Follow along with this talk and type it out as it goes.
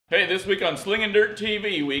Hey, this week on Slingin Dirt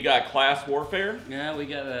TV, we got class warfare. Yeah, we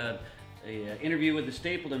got a interview with the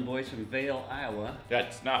Stapleton boys from Vail, Iowa.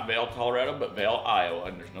 That's not Vail, Colorado, but Vail, Iowa,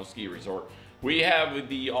 and there's no ski resort. We have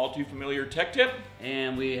the all too familiar tech tip.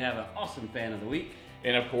 And we have an awesome fan of the week.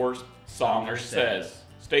 And of course, Songer Says.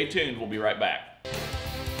 Stay tuned, we'll be right back.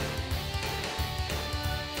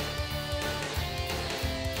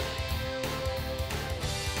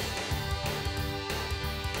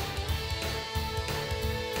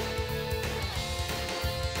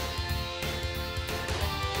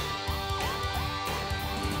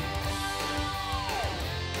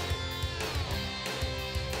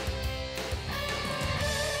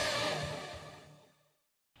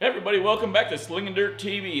 Hey everybody, welcome back to Slingin Dirt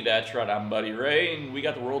TV. That's right, I'm Buddy Ray, and we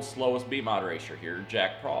got the world's slowest beat mod racer here,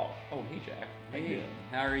 Jack Prawl. Oh, hey Jack. Hey,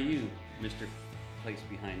 how are you, Mr. Place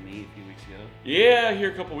behind me a few weeks ago? Yeah, here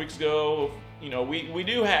a couple weeks ago. You know, we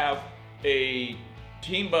do have a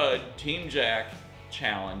Team Bud, Team Jack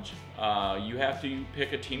challenge. You have to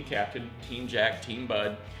pick a team captain, Team Jack, Team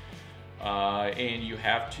Bud, and you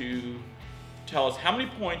have to tell us how many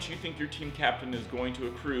points you think your team captain is going to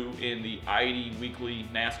accrue in the I-80 Weekly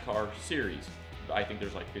NASCAR Series. I think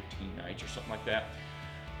there's like 15 nights or something like that.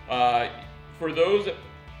 For those that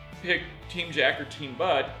pick Team Jack or Team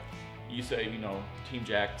Bud, you say, you know, Team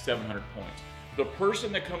Jack, 700 points. The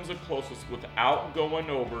person that comes the closest without going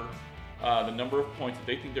over the number of points that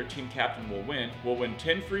they think their team captain will win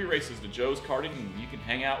 10 free races to Joe's Karting, and you can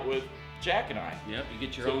hang out with Jack and I. Yep, you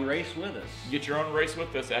get your own race with us. You get your own race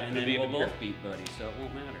with us after the we'll both beat Buddy, so it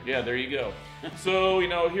won't matter. Yeah, there you go. So, you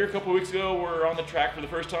know, here a couple weeks ago, we're on the track for the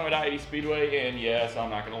first time at I-80 Speedway, and yes,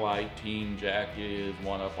 I'm not gonna lie, Team Jack is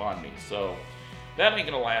one up on me. So, that ain't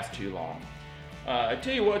gonna last too long. I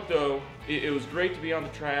tell you what though, it was great to be on the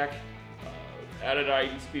track at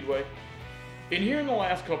I-80 Speedway. And here in the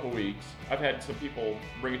last couple weeks, I've had some people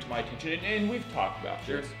bring it to my attention, and we've talked about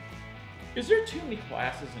this. Is there too many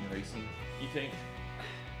classes in racing, you think?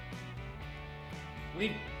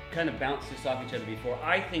 We've kind of bounced this off each other before.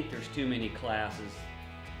 I think there's too many classes,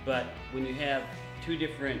 but when you have two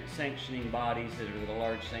different sanctioning bodies that are the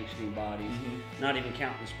large sanctioning bodies, not even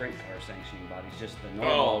counting the sprint car sanctioning bodies, just the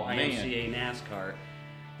normal IMCA NASCAR,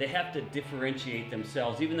 they have to differentiate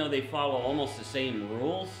themselves, even though they follow almost the same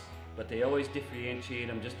rules, but they always differentiate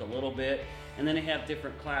them just a little bit, and then they have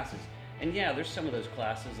different classes. And yeah, there's some of those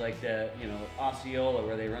classes like the, you know, Osceola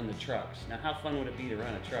where they run the trucks. Now, how fun would it be to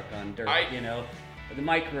run a truck on dirt, you know? The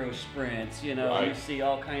micro sprints, you know, you see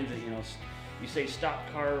all kinds of, you know, you say stock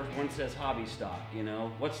car, one says hobby stock, you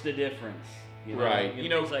know? What's the difference? You know, you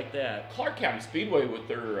know, things like that. Clark County Speedway with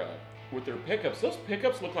their pickups, those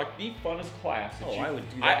pickups look like the funnest class. Oh, I would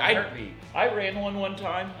do that in a heartbeat. I ran one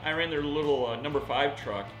time. I ran their little number 5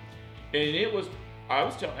 truck, and it was, I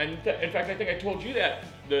was telling, in fact, I think I told you that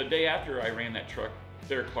the day after I ran that truck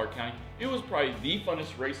there at Clark County. It was probably the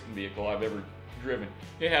funnest racing vehicle I've ever driven.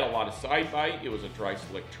 It had a lot of side bite. It was a dry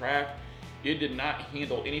slick track. It did not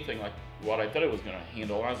handle anything like what I thought it was going to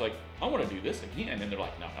handle. And I was like, I want to do this again. And they're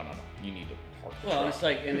like, no, you need to park the truck. It's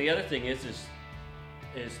like, and the other thing is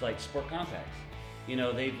like sport compacts. You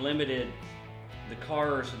know, they've limited the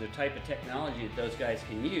cars or the type of technology that those guys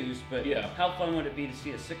can use, but how fun would it be to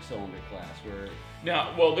see a 6-cylinder class where...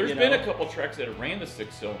 Now, well, there's been a couple tracks that have ran the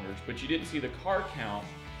 6 cylinders, but you didn't see the car count,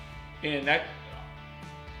 and that,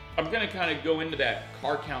 I'm going to kind of go into that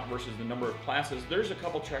car count versus the number of classes. There's a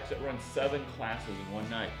couple tracks that run 7 classes in one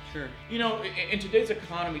night. Sure. You know, in today's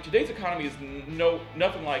economy is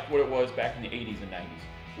nothing like what it was back in the 80s and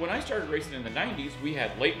 90s. When I started racing in the 90s, we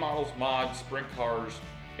had late models, mods, sprint cars,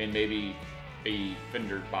 and maybe a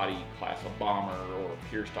fender body class, a bomber or a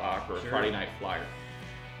pure stock or a Friday Night Flyer.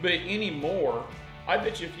 But anymore, I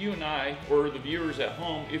bet you if you and I, or the viewers at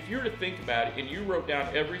home, if you were to think about it and you wrote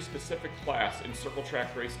down every specific class in circle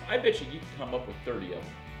track racing, I bet you could come up with 30 of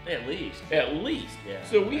them. At least. At least. Yeah.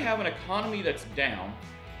 So we have an economy that's down.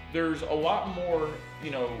 There's a lot more,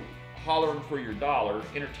 you know, hollering for your dollar,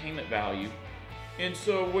 entertainment value. And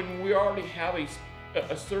so when we already have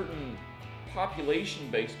a certain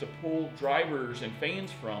population base to pull drivers and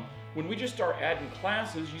fans from, when we just start adding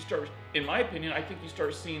classes, you start, in my opinion, I think you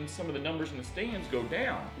start seeing some of the numbers in the stands go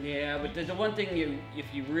down. Yeah, but the one thing if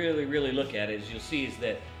you really look at it, is you'll see is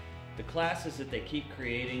that the classes that they keep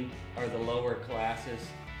creating are the lower classes.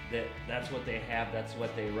 That's what they have, that's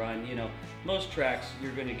what they run. You know, most tracks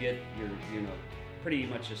you're going to get your, you know, pretty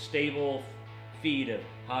much a stable feed of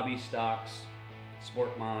hobby stocks,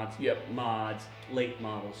 sport mods, mods, late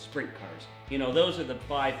models, sprint cars. You know, those are the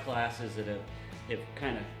 5 classes that have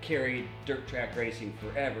kind of carried dirt track racing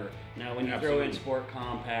forever. Now, when you throw in sport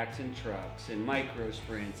compacts and trucks and micro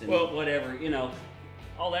sprints and whatever, you know,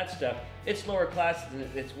 all that stuff. It's lower classes, and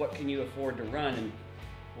it's what can you afford to run. And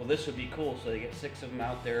well, this would be cool. So they get 6 of them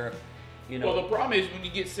out there. You know. Well, the problem is when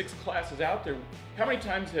you get 6 classes out there, how many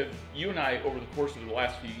times have you and I, over the course of the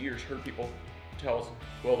last few years, heard people tell us,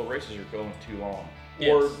 well, the races are going too long? Yes,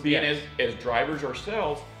 or being yes. as drivers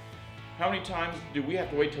ourselves, how many times do we have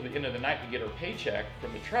to wait till the end of the night to get our paycheck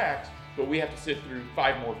from the tracks, but we have to sit through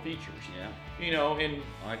 5 more features? Yeah. You know, and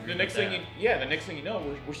I agree the next with thing, that. the next thing you know,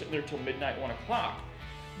 we're sitting there till midnight, 1 o'clock.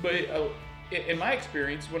 But in my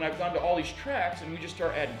experience, when I've gone to all these tracks and we just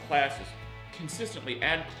start adding classes, consistently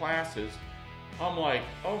add classes, I'm like,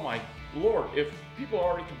 oh my Lord, if people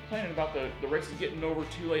are already complaining about the races getting over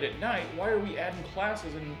too late at night, why are we adding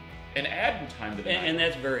classes and adding time to the night? And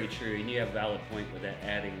that's very true. And you have a valid point with that,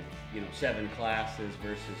 adding, 7 classes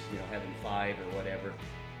versus, having 5 or whatever.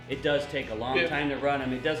 It does take a long time to run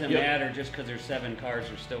them. It doesn't matter just because there's 7 cars,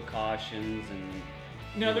 there's still cautions and...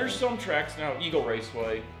 Now, there's some tracks now, Eagle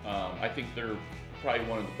Raceway, I think they're probably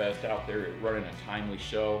one of the best out there at running a timely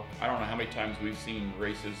show. I don't know how many times we've seen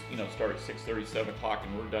races, start at 6:30, 7 o'clock,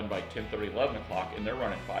 and we're done by 10:30, 11 o'clock, and they're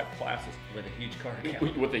running 5 classes. With a huge car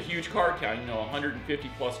count. With a huge car count,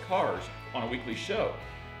 150 plus cars on a weekly show.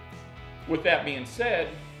 With that being said,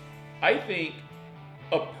 I think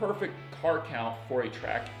a perfect car count for a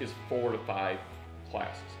track is 4 to 5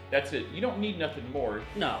 classes. That's it. You don't need nothing more.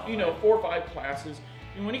 No. 4 or 5 classes.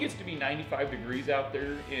 And when it gets to be 95 degrees out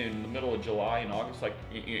there in the middle of July and August, like,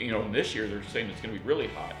 this year they're saying it's going to be really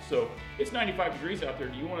hot. So it's 95 degrees out there.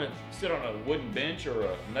 Do you want to sit on a wooden bench or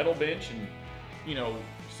a metal bench and,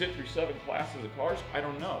 sit through 7 classes of cars? I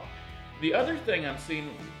don't know. The other thing I'm seeing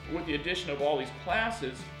with the addition of all these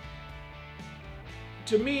classes,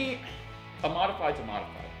 to me, a modified's a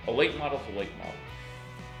modified. A late model's a late model.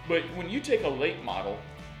 But when you take a late model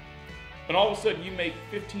and all of a sudden you make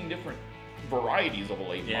 15 different varieties of a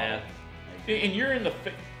late model, and you're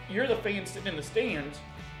the fan sitting in the stands,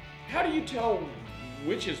 how do you tell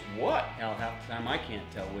which is what? Hell, half the time I can't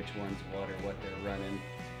tell which one's what or what they're running,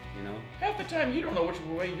 Half the time you don't know which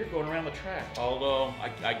way you're going around the track. Although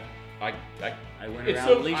I went around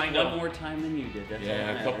at least one more time than you did. That's all that a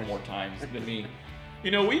matters. couple more times than me.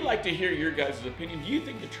 We'd like to hear your guys' opinion. Do you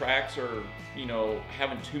think the tracks are,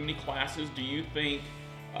 having too many classes? Do you think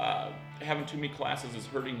having too many classes is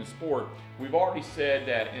hurting the sport? We've already said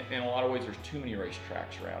that in a lot of ways there's too many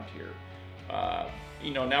racetracks around here.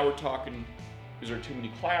 Now we're talking, is there too many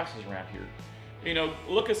classes around here?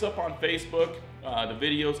 Look us up on Facebook. The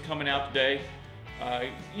video's coming out today.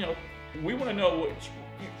 We want to know which,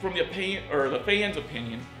 from the opinion or the fans'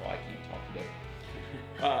 opinion. Well, I can't talk today.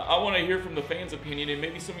 I want to hear from the fans' opinion and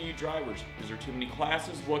maybe some of you drivers. Is there too many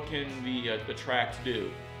classes? What can the tracks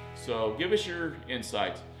do? So give us your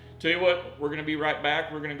insights. Tell you what, we're going to be right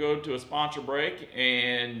back. We're going to go to a sponsor break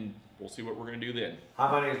and we'll see what we're going to do then.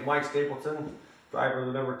 Hi, my name is Mike Stapleton, driver of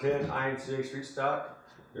the number 10 INCA Street Stock.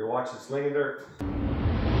 You're watching Slingin Dirt.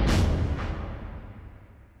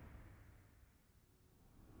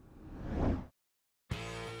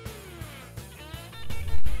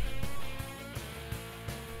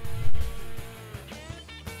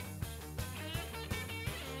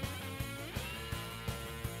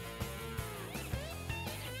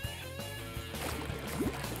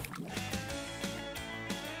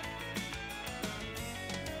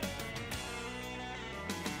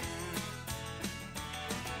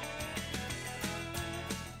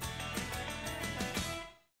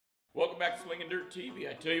 Welcome back to Slingin Dirt TV.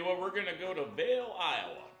 I tell you what, we're going to go to Vale,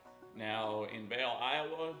 Iowa. Now, in Vale,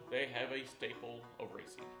 Iowa, they have a staple of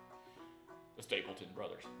racing. The Stapleton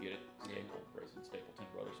brothers. Get it? Staple Racing, Stapleton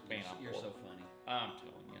brothers. Man, You're so funny. I'm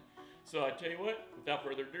telling you. So I tell you what, without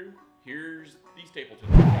further ado, here's the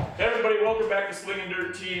Stapleton. Hey everybody, welcome back to Slingin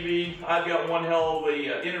Dirt TV. I've got one hell of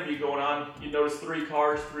a interview going on. You notice 3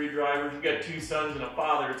 cars, 3 drivers. You've got 2 sons and a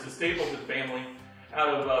father. It's the Stapleton family out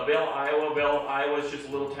of Vale, Iowa. Vale, Iowa is just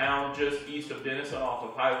a little town just east of Denison off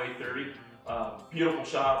of Highway 30. Beautiful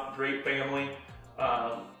shop, great family.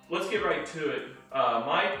 Let's get right to it.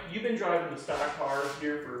 Mike, you've been driving the stock car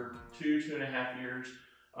here for 2.5 years.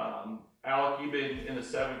 Alec, you've been in the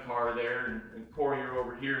 7 car there, and Corey, you're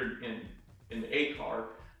over here in the 8 car.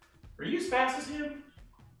 Are you as fast as him?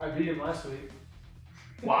 I beat him last week.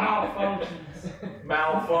 Wow.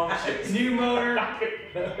 Malfunctions. New motor,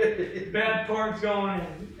 bad parts going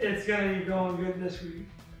in. It's going to be going good this week.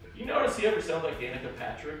 You notice he ever sounds like Danica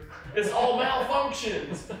Patrick? It's all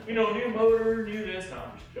malfunctions. New motor, new this. No,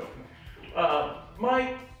 I'm just joking.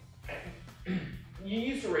 Mike, you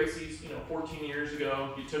used to race these, 14 years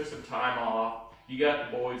ago. You took some time off. You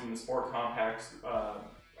got the boys in the sport compacts.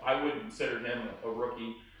 I wouldn't consider him a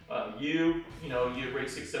rookie. You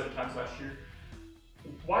raced 6-7 times last year.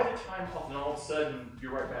 why the time off and all of a sudden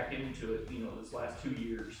you're right back into it, this last 2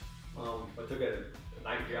 years? I took a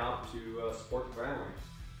night job to support the family.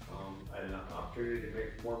 I had an opportunity to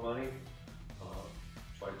make more money,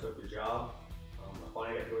 so I took the job. I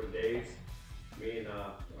finally got to go to days. Me and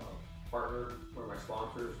a partner, one of my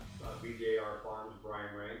sponsors, BJR Farms,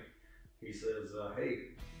 Brian Rank, he says, hey,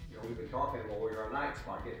 we've been talking while we were on nights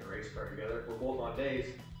about getting a race car together. We're both on days.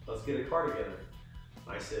 Let's get a car together.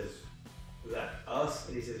 I says, is that us?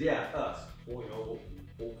 And he says, yeah, us. Well,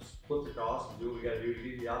 we'll split the cost and do what we got to do to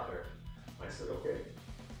get you out there. I said, okay.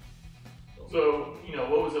 So,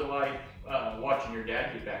 what was it like watching your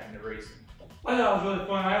dad get back into racing? I thought it was really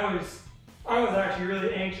fun. I was actually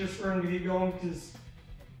really anxious for him to get going because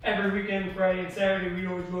every weekend, Friday and Saturday, we'd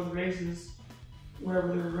always go to the races wherever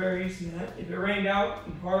they were racing at. If it rained out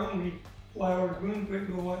in Harlan, we'd fly over to Boone quick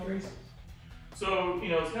and go watch races. So,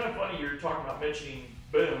 it's kind of funny you're talking about mentioning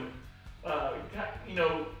Boone.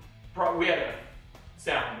 We had a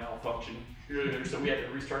sound malfunction earlier, so we had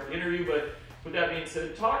to restart the interview. But with that being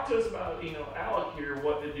said, talk to us about, Alec here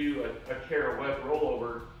wanting to do a Kara Webb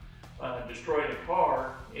rollover, destroying a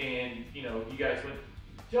car, and, you guys went,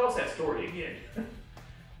 tell us that story again.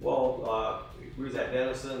 Well, we was at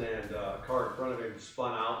Denison and a car in front of him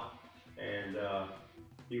spun out and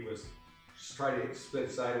he was just trying to spin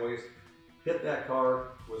sideways, hit that car,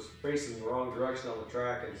 was facing the wrong direction on the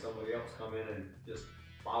track and somebody else come in and just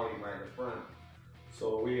plowed him right in the front.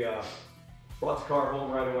 So we brought the car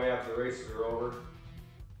home right away after the races were over,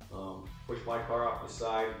 pushed my car off the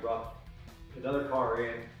side, brought another car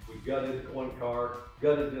in, we gutted one car,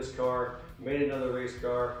 gutted this car, made another race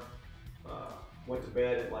car, went to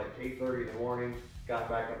bed at like 8:30 in the morning, got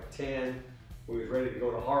back up at 10. We was ready to go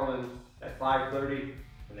to Harlan at 5:30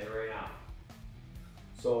 and they ran out.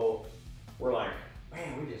 So we're like,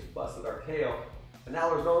 man, we just busted our tail and now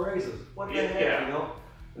there's no races. What the heck, yeah.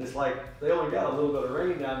 And it's like, they only got a little bit of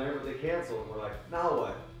rain down there, but they canceled. We're like,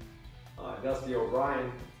 now what? Dusty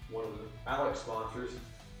O'Brien, one of the Alex sponsors,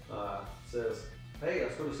 says, hey,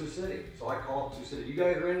 let's go to Sioux City. So I called Sioux City. You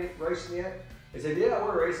guys racing yet? They said, yeah,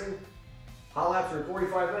 we're racing. Hot laps are in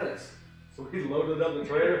 45 minutes. So we loaded up the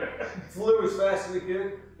trailer, flew as fast as we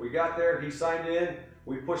could. We got there, he signed in,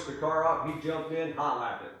 we pushed the car up, he jumped in, hot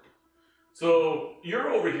lapped it. So you're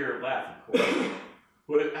over here laughing,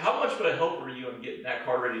 Corey. How much of a help were you in getting that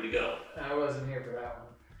car ready to go? I wasn't here for that one.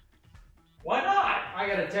 Why not? I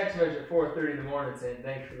got a text message at 4:30 in the morning saying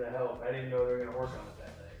thanks for the help. I didn't know they were going to work on it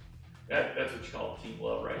that day. That's what you call team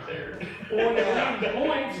love right there. Well, when you need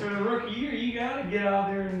points for the rookie year, you got to get out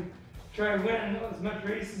there and try to win as much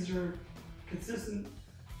races or consistent.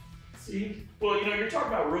 See? Well, you're talking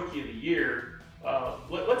about rookie of the year.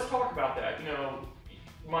 Let's talk about that.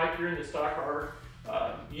 Mike, you're in the stock car.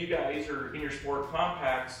 You guys are in your sport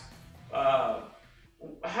compacts.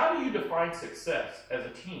 How do you define success as a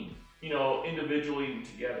team? Individually and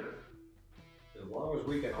together. As long as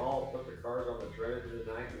we can all put the cars on the trailer through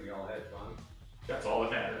the night and we all had fun. That's all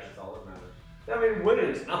that matters. That's all that matters. I mean, winning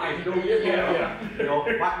is nice. Don't get me wrong.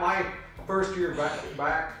 My first year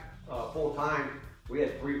back full time, we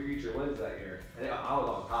had 3 feature wins that year, and I was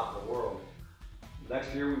on top of the world.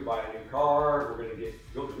 Next year we buy a new car. We're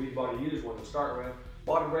gonna we bought a used one to start with.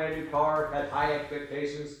 Bought a brand new car, had high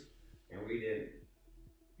expectations, and we didn't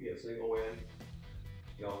get a single win.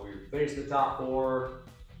 We finished the top 4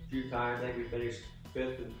 a few times. I think we finished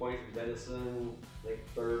 5th in points in Denison, I think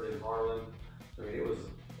 3rd in Harlan. I mean, it was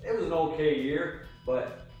an okay year,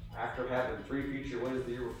 but after having 3 feature wins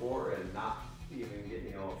the year before and not even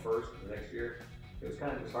getting a first the next year, it was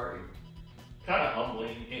kind of disheartening. Kind of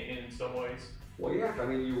humbling in some ways. Well, yeah, I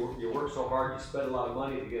mean, you work so hard, you spend a lot of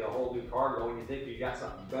money to get a whole new car going, you think you got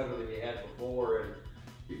something better than you had before, and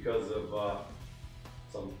because of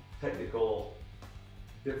some technical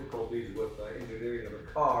difficulties with the engineering of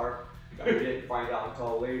the car, we didn't find out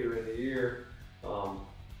until later in the year,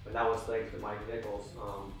 and that was thanks to Mike Nichols.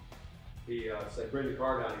 He said, bring the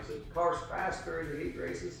car down. He said, the car's faster in the heat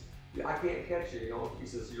races. I can't catch you, He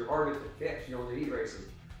says, you're harder to catch, in the heat races.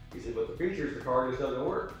 He said, but the features, the car just doesn't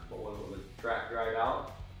work. But when the track dried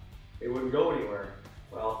out, it wouldn't go anywhere.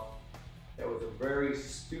 Well, that was a very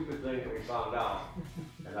stupid thing that we found out.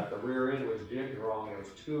 And that the rear end was jigged wrong. It was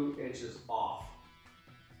 2 inches off.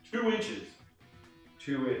 2 inches?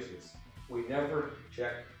 2 inches. We never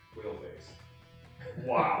checked wheelbase.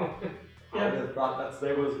 Wow. I just thought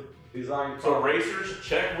that was designed. So racers,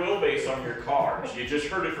 check wheelbase on your cars. You just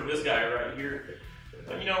heard it from this guy right here.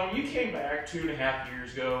 When you came back 2.5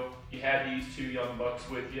 years ago, you had these 2 young bucks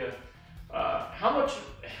with you. How much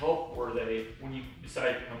help were they when you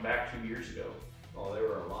decided to come back 2 years ago? Oh, they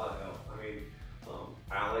were a lot of help. I mean,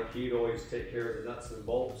 Alec, he'd always take care of the nuts and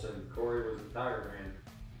bolts, and Corey was the tire man.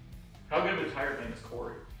 How good of a tire man is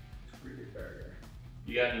Corey? He's a pretty good tire guy.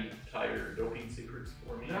 You got any tire doping secrets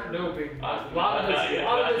for me? Not doping. A lot of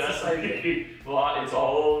it's a side game. It's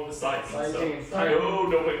all in the side Side game. game. So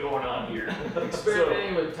no doping going on here.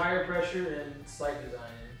 Experimenting with tire pressure and sight design.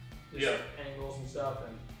 Just Yeah. angles and stuff.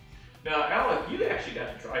 And Now, Alec, you actually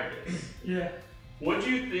got to drive this. Yeah. What'd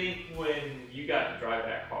you think when you got to drive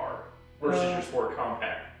that car versus your sport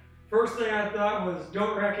compact? First thing I thought was,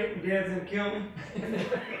 don't wreck it and Dad's gonna kill me.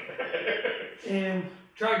 And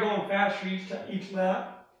try going faster each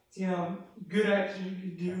lap. See how good action you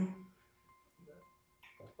could do.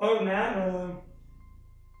 Other than that,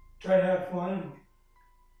 try to have fun and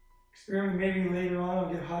experiment. Maybe later on I'll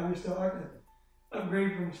get hobby stock and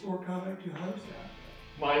upgrade from sport compact to hobby stock.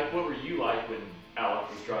 Mike, what were you like when Alec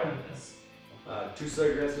was driving this? 2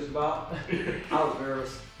 cigarettes just about. I was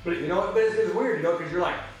nervous. But you know, but it's weird, you know, because you're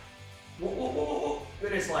like, whoa, whoa, whoa, whoa, whoa.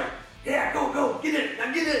 Then it's like, yeah, go, get it,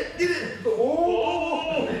 now get it.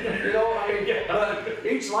 Whoa. You know, I mean, but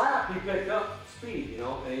each lap he picked up speed, you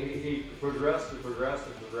know, and he progressed and progressed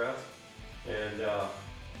and progressed. And I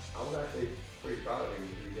was actually pretty proud of him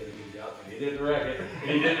because he did a good job. And he didn't wreck it.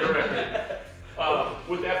 He didn't wreck it.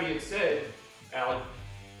 With that being said, Alec,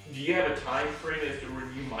 do you have a time frame as to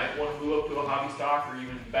when you might want to move up to a hobby stock or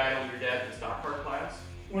even battle your dad in the stock car class?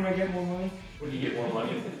 When I get more money. When you get more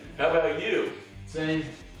money. How about you? same,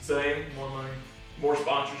 Same? more money. More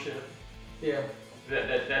sponsorship? Yeah.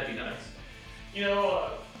 That'd be nice. You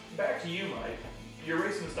know, back to you, Mike. You're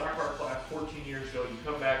racing the stock car class 14 years ago. You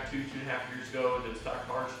come back 2.5 years ago into the stock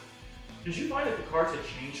cars. Did you find that the cars had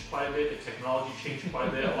changed quite a bit? The technology changed quite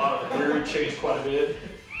a bit? A lot of the theory changed quite a bit?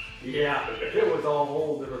 Yeah, it was a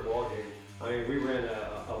whole different ballgame. I mean, we ran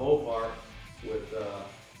a Mopar with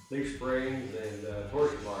leaf springs and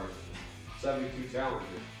torsion bars, 72 Challenger.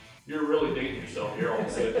 You're really dating yourself here all of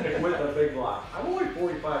a sudden. With a big block. I'm only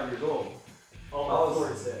 45 years old. Oh, I was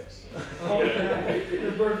 46. Oh, yeah.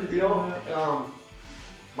 Your birthday, You know,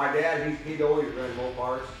 my dad, he'd always run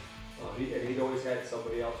Mopars. He'd always had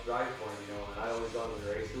somebody else drive for him, you know, and I always gone to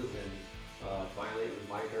the races, and finally it was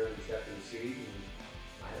my turn to step in the seat, and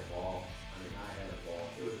I had a ball. I mean, I had a ball.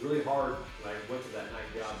 It was really hard when I went to that night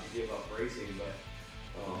job to give up racing, but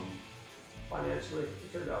financially,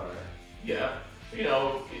 it turned out all right. Yeah. You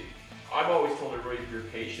know, I've always told everybody, if you're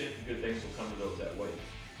patient, good things will come to those that wait.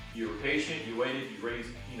 You were patient, you waited, you raised,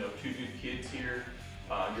 2 good kids here.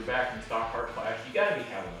 You're back in the stock car class. You got to be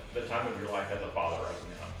having the time of your life as a father right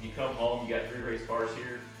now. You come home, you got 3 race cars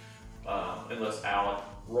here, unless Alec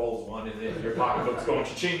rolls one and then your pocketbook's going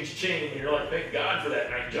cha-ching, cha-ching, and you're like, thank God for that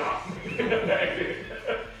night job.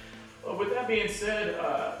 Well, with that being said,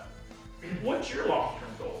 what's your long-term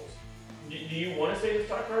goals? Do you want to stay in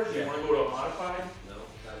stock cars? Do you want to go to a modified? No,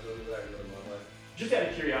 that's really what I really want to life. Just out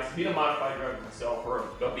of curiosity, being a modified driver myself, or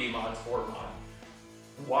a B mod, sport mod,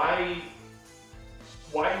 why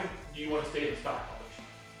do you want to stay in stock cars?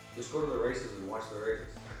 Just go to the races and watch the races.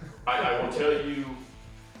 I will tell you,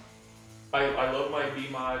 I love my B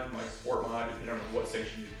mod, my sport mod, depending on what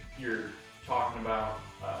section you're talking about.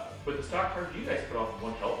 But the stock cars, you guys put on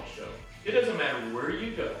one hell of a show. It doesn't matter where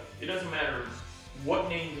you go. It doesn't matter what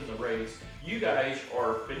name's in the race. You guys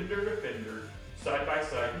are fender to fender, side by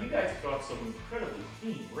side. You guys put on some incredibly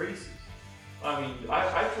clean races. I mean,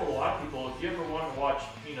 I've told a lot of people, if you ever want to watch,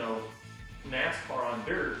 NASCAR on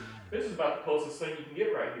dirt, this is about the closest thing you can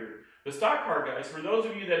get right here. The stock car guys, for those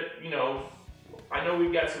of you that, I know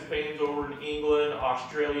we've got some fans over in England,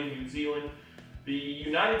 Australia, New Zealand. The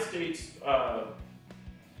United States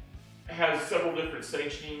has several different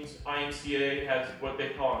sanctionings. IMCA has what they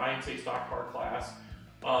call an IMCA stock car class.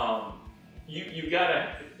 You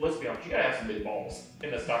gotta, let's be honest, you gotta have some big balls in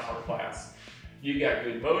the stock car class. You got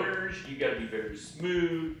good motors, you gotta be very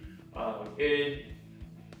smooth, and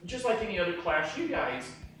just like any other class, you guys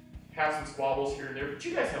have some squabbles here and there, but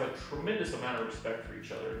you guys have a tremendous amount of respect for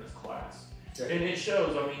each other in this class. Okay. And it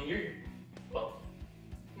shows. I mean,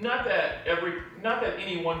 not that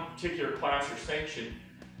any one particular class or sanction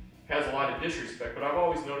has a lot of disrespect, but I've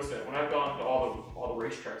always noticed that when I've gone to all the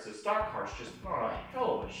racetracks, the stock cars just put on a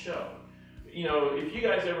hell of a show. If you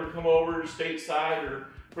guys ever come over stateside, or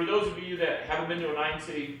for those of you that haven't been to an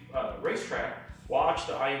INC racetrack, watch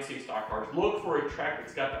the INC stock cars. Look for a track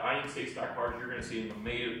that's got the INC stock cars. You're going to see an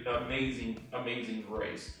amazing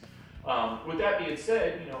race. With that being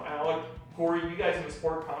said, Alec, Corey, you guys in the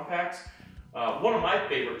sport compacts, one of my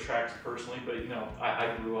favorite tracks personally, but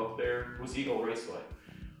I grew up there, was Eagle Raceway.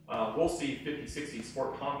 we'll see 50, 60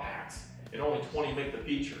 sport compacts, and only 20 make the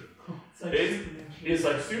feature. It's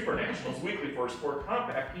like Super Nationals weekly for a sport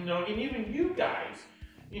compact, and even you guys,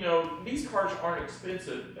 these cars aren't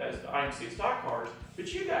expensive as the IMCA stock cars,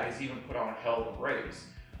 but you guys even put on a hell of a race.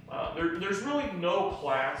 There's really no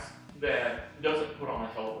class that doesn't put on a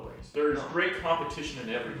hell of a race. There's great competition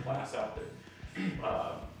in every class out there.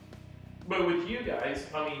 But with you guys,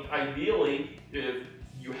 I mean, ideally, if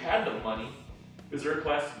you had the money, is there a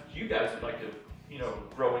class you guys would like to,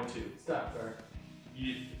 grow into? Stock car.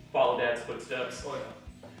 You follow Dad's footsteps? Oh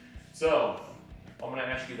yeah. So, I'm going to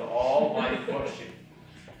ask you the almighty question.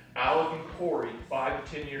 Alec and Corey, 5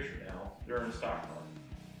 to 10 years from now, they're in a stock car.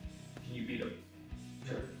 Can you beat them?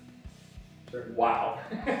 Sure. Wow.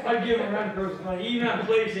 I'd give him a run across the money. Even on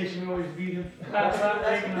PlayStation, we always beat him.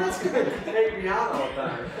 That's good. Take me out all the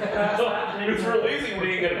time. It's real easy when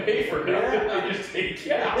you ain't gonna pay for nothing. They just take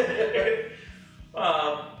you out.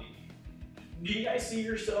 Do you guys see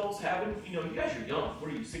yourselves having, you guys are young.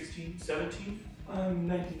 What are you, 16, 17? I'm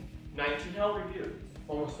 19. 19, how old are you?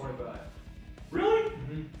 Almost 25. Really?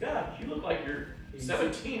 Mm-hmm. God, you look like you're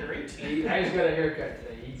 17 or 18. I just got a haircut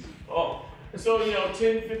today, easy. Oh, so 10,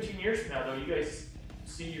 15 years from now though, you guys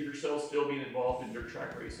see yourselves still being involved in dirt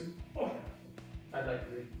track racing? Oh, I'd like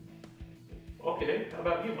to be. Okay, how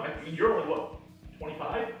about you, Mike? You're only what,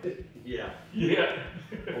 25? Yeah, Yeah.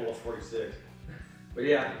 almost 46. But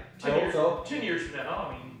yeah, I 10 hope years, so. 10 years from now,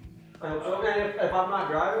 I mean. I hope so. And if I'm not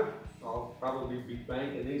driving, I'll probably be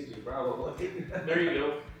banking these two, probably. There you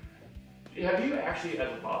go. Have you actually, as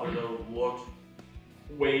a father, though, looked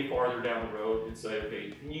way farther down the road and say,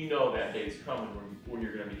 okay, that day's coming when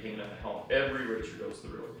you're going to be hanging out the helm? Every racer goes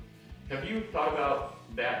through it. Have you thought about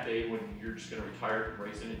that day when you're just going to retire from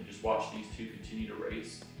racing and just watch these two continue to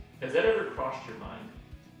race? Has that ever crossed your mind?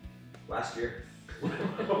 Last year.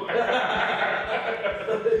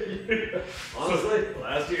 Honestly,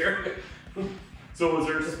 last year. So was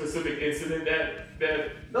there a specific incident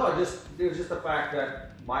that No, it was just the fact that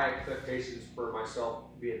my expectations for myself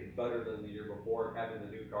being better than the year before, having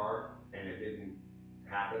the new car, and it didn't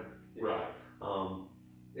happen. Right.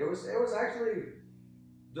 It was actually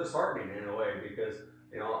disheartening in a way because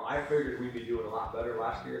I figured we'd be doing a lot better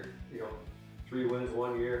last year. 3 wins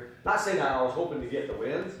 1 year. Not saying that I was hoping to get the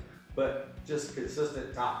wins, but just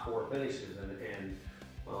consistent top 4 finishes. And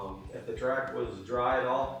if the track was dry at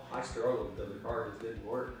all, I struggled because the car just didn't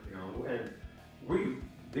work. And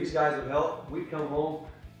these guys have helped. We come home,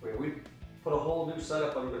 we put a whole new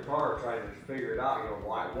setup under the car trying to figure it out.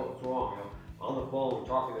 What was wrong? On the phone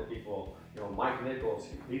talking to people. Mike Nichols,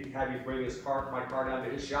 he'd have you bring my car down to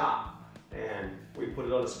his shop, and we put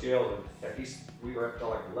it on the scale. And we were up to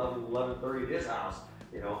like 11:30 at his house.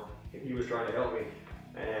 He was trying to help me,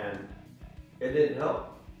 and it didn't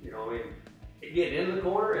help. Getting in the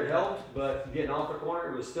corner, it helped, but getting off the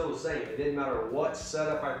corner, it was still the same. It didn't matter what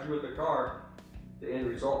setup I threw at the car, the end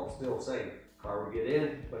result was still the same. Car would get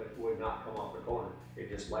in, but it would not come off the corner. It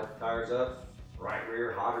just light the tires up, right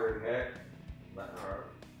rear hotter than heck,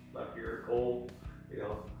 left rear cold,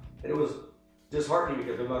 And it was disheartening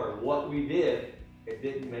because no matter what we did, it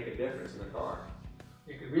didn't make a difference in the car.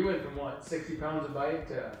 Yeah, because we went from 60 pounds of bike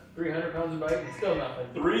to 300 pounds of bike and still nothing.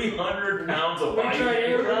 300 pounds of bike.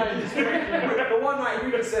 The one night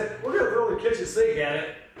we just said, we're going to throw the kitchen sink at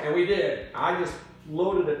it, and we did. I just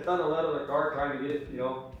loaded a ton of lead on the car trying to get it,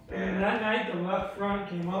 And that night, the left front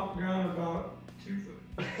came up ground about 2 foot.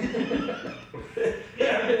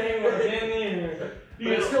 Everything was in there.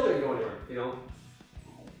 But it still didn't go anywhere,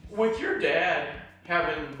 With your dad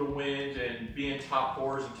having the wins and being top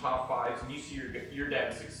 4s and top 5s, and you see your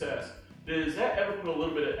dad's success, does that ever put a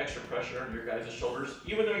little bit of extra pressure on your guys' shoulders?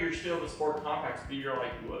 Even though you're still in the sport compacts, you're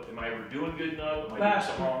like, what, am I ever doing good enough? Am I doing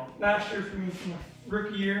something wrong? Last year for me, for my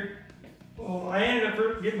rookie year, well, I ended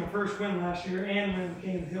up getting my first win last year and winning the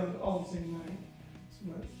King of the Hill all the same night.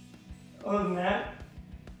 But other than that,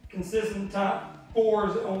 consistent top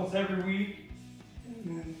 4s almost every week.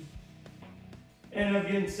 And then ended up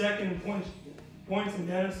getting second in points in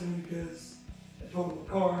Denison because I totaled the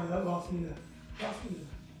car and that lost me the track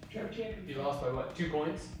championship. You lost by what, 2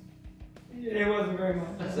 points? It wasn't very much.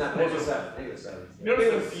 It's not, it was 7. I think it was 7.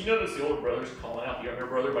 You notice the older brother's calling out the younger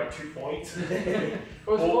brother by 2 points? It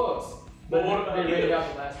was close. Well, what about they rated you?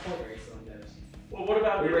 out the last point race on Denison. Well, what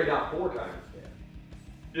about We you? rated out 4 times.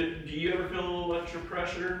 Do you ever feel a little extra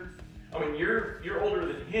pressure? I mean, you're older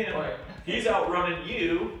than him. Right. He's outrunning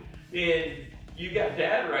you, and you got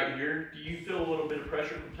Dad right here. Do you feel a little bit of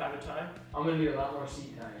pressure from time to time? I'm going to need a lot more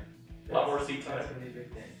seat time. A lot more seat time. That's going to be a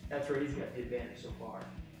big thing. That's where he's got the advantage so far.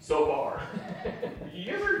 so far.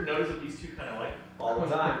 You ever notice that these two kind of like All the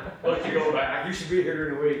time. let you go back? You should be here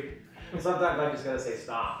during the week. Sometimes I just gotta say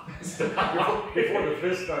stop. Stop. Before the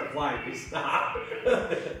fists start flying, please stop.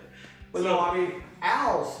 But no, I mean,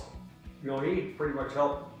 Al's, you know, he pretty much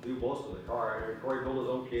helped do most of the car. I mean, Corey built his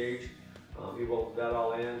own cage. He welded that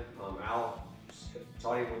all in. Al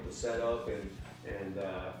taught him with the setup and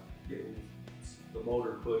getting the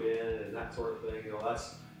motor put in and that sort of thing. You know,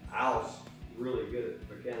 Al's really good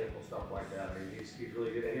at mechanical stuff like that. I mean, he's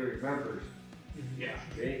really good, and he remembers. Yeah.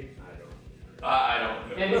 Me? I don't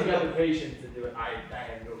know. And he's got the patience to do it. I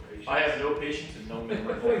have no patience. I have no patience and no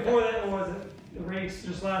memory. Before that was the race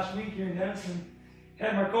just last week here in Denison.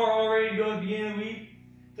 Had my car all ready to go at the beginning of the week.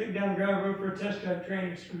 Took it down the gravel road for a test drive.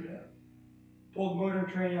 Training screwed up. Pulled the motor and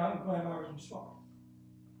training out in 5 hours and stopped.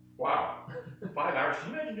 Wow. 5 hours.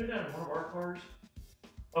 Can you imagine doing that in one of our cars?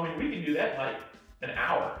 I mean, we can do that in like an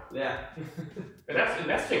hour. Yeah. And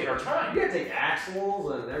that's taking our time. You gotta take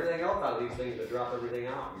axles and everything else out of these things to drop everything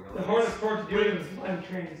out. You know. The hardest part to do it is line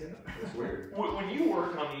training setup. It's weird. When you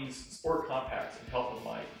work on these sport compacts and help them,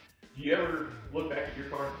 Mike, do you ever look back at your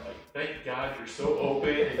car and be like, thank God you're so open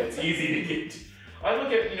and it's easy to get to? I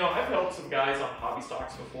look at, I've helped some guys on hobby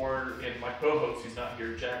stocks before, and my co-host who's not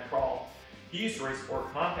here, Jack Crawl, he used to race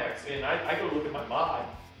sport compacts, and I go look at my mod,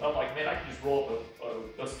 and I'm like, man, I can just roll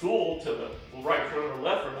up a stool to the right front or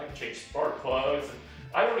left front, I can change spark plugs, and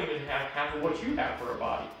I don't even have half of what you have for a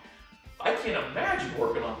body. I can't imagine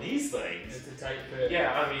working on these things. It's a tight fit.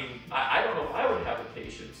 Yeah, I mean, I don't know if I would have the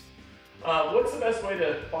patience. What's the best way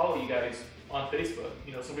to follow you guys on Facebook?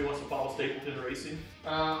 Somebody wants to follow Stapleton Racing.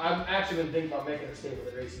 I've actually been thinking about making a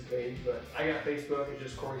Stapleton Racing page, but I got Facebook. It's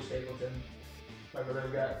just Corey Stapleton. My brother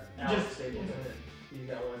got Alex Stapleton, and he's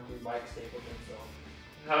got one too, Mike Stapleton.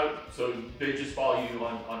 So they just follow you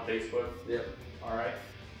on Facebook? Yep. All right.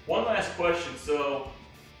 One last question. So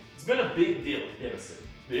it's been a big deal in Denison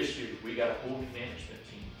this year. We got a whole new management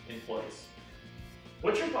team in place.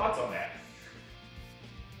 What's your thoughts on that?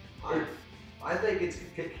 I think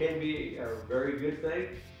it can be a very good thing,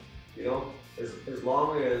 as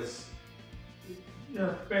long as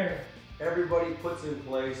You're fair. everybody puts in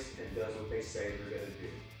place and does what they say they're going to do.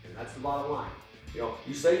 And that's the bottom line.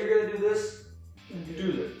 You say you're going to do this,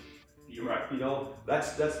 do this. You're right.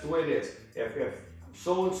 That's the way it is. If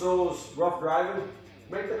so-and-so's rough driving,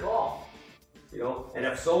 make the call. And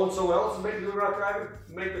if so-and-so else is making the rough driving,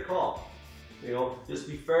 make the call. Just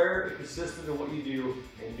be fair and consistent in what you do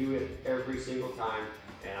and do it every single time.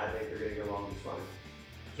 And I think they're going to get along just fine.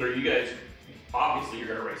 So you guys, obviously you're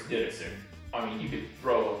going to race Denison. I mean, you could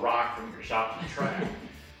throw a rock from your shop to the track.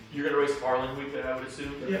 You're going to race Harlan Week, I would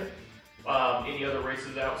assume? Yeah. Any other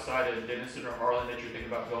races outside of Denison or Harlan that you're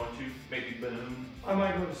thinking about going to? Maybe Boone? I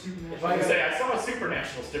might go to Super If I can say, I saw a Super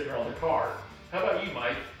National sticker on the car. How about you,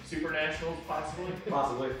 Mike? Super Nationals, possibly?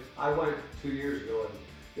 Possibly. I went 2 years ago and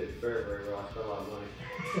did very, very well. I spent a lot of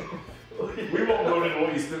money. We won't go into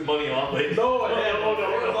what you spent money on lately. No, it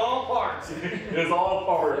no. was all parts. It was all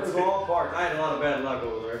parts. It was all parts. I had a lot of bad luck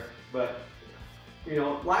over there. But,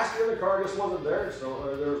 last year the car just wasn't there,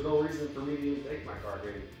 so there was no reason for me to even take my car.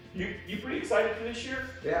 You pretty excited for this year?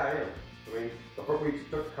 Yeah, I am. We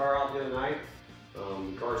took the car out the other night.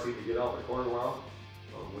 The car seemed to get out the corner well,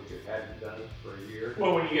 which it hadn't done for a year.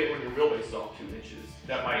 Well, when your wheelbase is off 2 inches,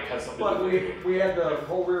 that might have something But to do with it. we had the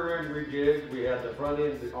whole rear end rejigged. We had the front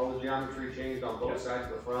end, all the geometry changed on both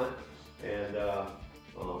sides of the front. And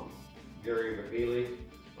Gary McNeely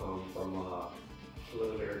from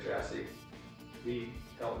Eliminator Chassis, he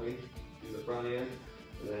helped me do the front end.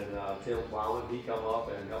 And then Tim Plowman, he come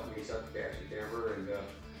up and helped me set the chassis camber and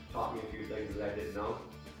taught me a few things that I didn't know.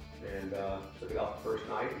 And took it out the first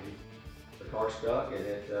night, and the car stuck, and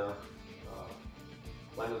it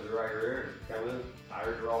landed the right rear and come in.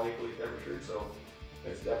 Tires are all equally temperatured, so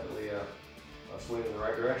it's definitely a swing in the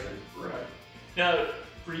right direction. Right. Now,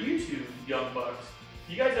 for you two young bucks,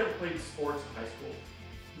 you guys ever played sports in high school?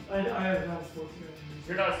 I have not a sports guy.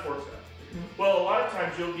 You're not a sports guy. Well, a lot of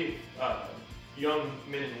times you'll get young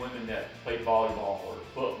men and women that play volleyball or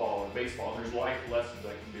football or baseball, and there's life lessons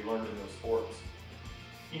that can be learned in those sports.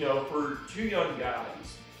 For two young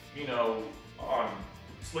guys, on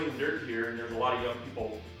Slingin Dirt here, and there's a lot of young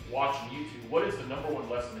people watching YouTube, what is the #1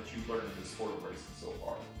 lesson that you've learned in the sport of racing so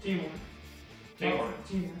far? Teamwork. Teamwork.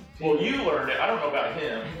 Well, you learned it. I don't know about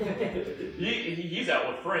him. He's out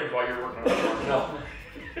with friends while you're working on the car.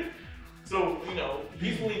 No. So,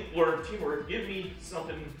 he's learned teamwork. Give me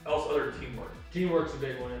something else other than teamwork. Teamwork's a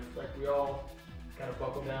big one. It's like we all kind of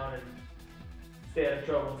buckle down and stay out of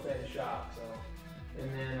trouble and stay in the shop. So, and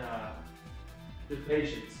then just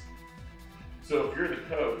patience. So if you're the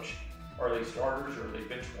coach Are they starters or are they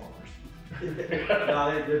bench warmers?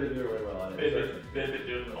 No, they've been doing really well. They've been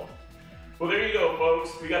doing well. Well, there you go,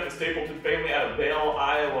 folks. We got the Stapleton family out of Vail,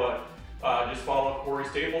 Iowa. Just follow Corey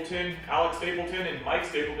Stapleton, Alex Stapleton, and Mike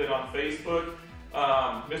Stapleton on Facebook.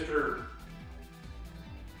 Mr.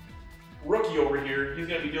 Rookie over here, he's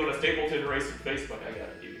going to be doing a Stapleton race on Facebook. I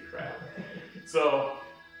got to give you crap. So,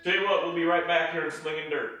 tell you what, we'll be right back here in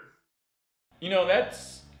Slingin Dirt. You know,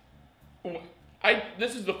 this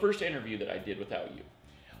is the first interview that I did without you.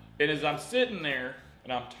 And as I'm sitting there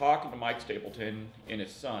and I'm talking to Mike Stapleton and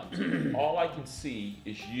his sons, all I can see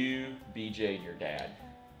is you, BJ, and your dad.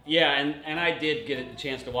 Yeah, and I did get a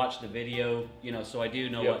chance to watch the video, you know, so I do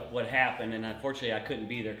know what happened, and unfortunately I couldn't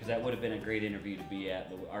be there because that would have been a great interview to be at,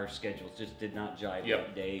 but our schedules just did not jive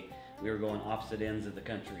that day. We were going opposite ends of the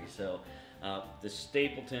country, so the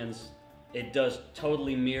Stapletons, it does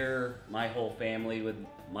totally mirror my whole family with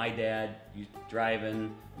my dad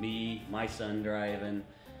driving, me, my son driving,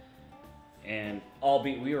 and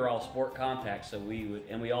we were all sport compacts, so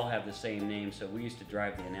we all have the same name, so we used to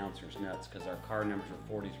drive the announcers nuts because our car numbers were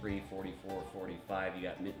 43, 44, 45. You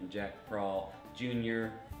got Minton Jack Prawl,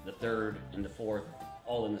 Junior, the third and the fourth,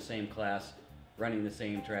 all in the same class, running the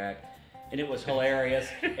same track, and it was hilarious.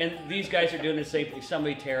 And these guys are doing the same thing.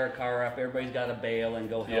 Somebody tear a car up, everybody's got to bail and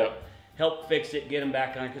go help fix it, get them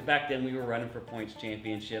back on, because back then we were running for points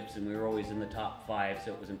championships and we were always in the top 5,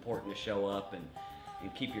 so it was important to show up and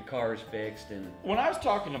keep your cars fixed. And when I was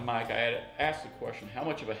talking to Mike, I had asked the question, how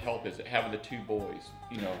much of a help is it having the two boys,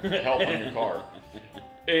 you know, help on your car?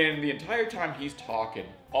 And the entire time he's talking,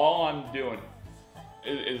 all I'm doing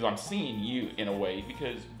is I'm seeing you in a way,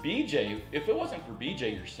 because BJ, if it wasn't for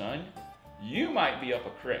BJ, your son, you might be up a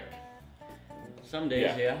creek. Some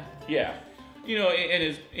days, Yeah. You know,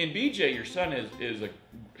 and BJ, your son, is a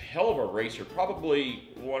hell of a racer, probably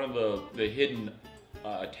one of the hidden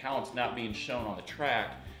talents not being shown on the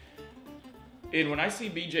track. And when I see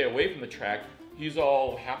BJ away from the track, he's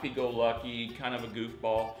all happy-go-lucky, kind of a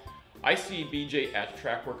goofball. I see BJ at the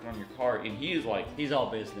track working on your car, and he is like... He's all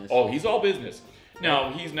business. Oh, he's all business.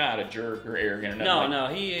 No, he's not a jerk or arrogant or nothing. No,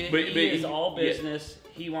 he is all business.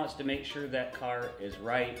 He wants to make sure that car is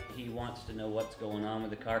right. He wants to know what's going on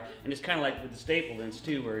with the car. And it's kind of like with the Stapletons,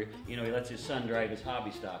 too, where, you know, he lets his son drive his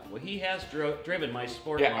hobby stock. Well, he has driven my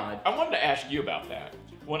sport mod. I wanted to ask you about that.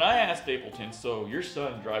 When I asked Stapleton, so your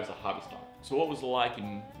son drives a hobby stock, so what was it like?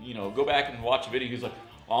 And, you know, go back and watch a video. He's like,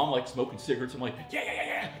 oh, I'm like smoking cigarettes. I'm like,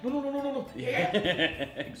 yeah. No. Yeah.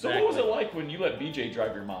 Exactly. So what was it like when you let BJ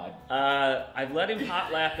drive your mod? I've let him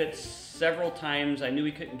hot lap it several times. I knew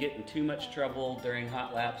he couldn't get in too much trouble during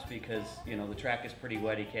hot laps because, you know, the track is pretty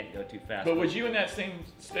wet. He can't go too fast. But was you in that same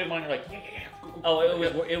state of mind? You're like, yeah. Oh,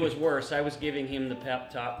 it was worse. I was giving him the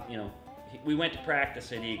pep talk. You know, we went to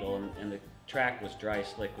practice at Eagle, and the track was dry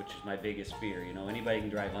slick, which is my biggest fear. You know, anybody can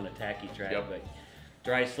drive on a tacky track, but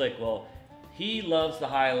dry slick. Well, he loves the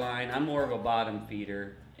high line. I'm more of a bottom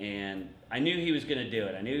feeder, and I knew he was going to do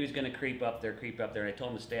it. I knew he was going to creep up there, and I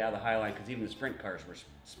told him to stay out of the high line because even the sprint cars were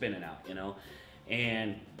spinning out, you know.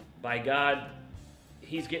 And by God,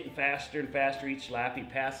 he's getting faster and faster each lap. He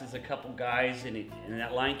passes a couple guys, and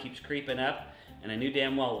that line keeps creeping up, and I knew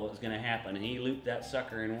damn well what was going to happen. And he looped that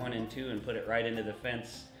sucker in 1 and 2 and put it right into the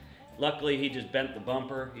fence. Luckily, he just bent the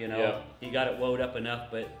bumper, you know. He got it wound up enough,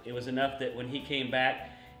 but it was enough that when he came back,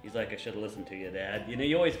 he's like, I should have listened to you, Dad. You know,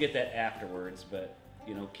 you always get that afterwards, but,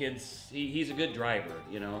 you know, kids, he's a good driver,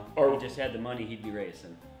 you know. Or he just had the money, he'd be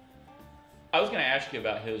racing. I was going to ask you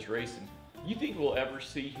about his racing. You think we'll ever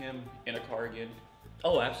see him in a car again?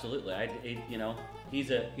 Oh, absolutely. You know, he's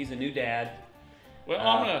a new dad. Well,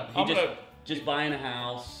 I'm just buying a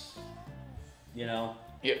house, you know.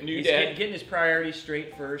 Yeah, He's getting his priorities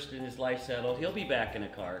straight first and his life settled. He'll be back in a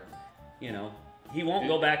car, you know. He won't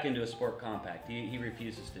go back into a sport compact. He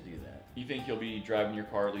refuses to do that. You think he'll be driving your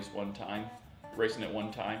car at least one time, racing it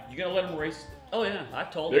one time? You gonna let him race? Oh yeah,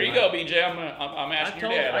 I've told him. There you go, BJ. I'm asking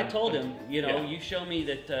your dad. I told him, you know, you show me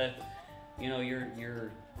that, you know,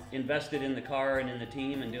 you're invested in the car and in the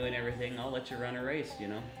team and doing everything. I'll let you run a race, you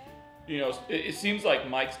know. You know, it seems like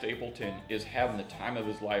Mike Stapleton is having the time of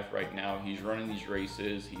his life right now. He's running these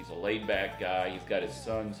races. He's a laid-back guy. He's got his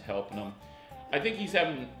sons helping him. I think he's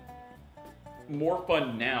having more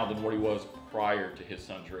fun now than what he was prior to his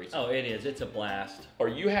son's racing. Oh, it is. It's a blast. Are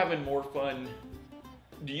you having more fun?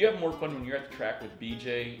 Do you have more fun when you're at the track with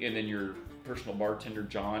BJ and then your personal bartender,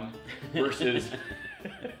 John, versus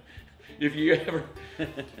if you ever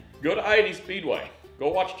go to I-80 Speedway,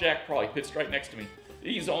 go watch Jack Prawl. He pits right next to me.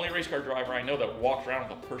 He's the only race car driver I know that walks around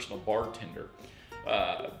with a personal bartender.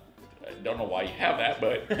 I don't know why you have that,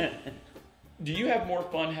 but Do you have more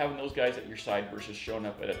fun having those guys at your side versus showing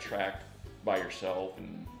up at a track by yourself?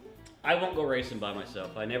 And I won't go racing by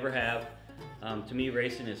myself. I never have. To me,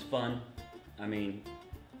 racing is fun. I mean,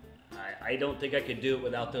 I don't think I could do it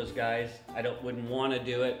without those guys. Wouldn't want to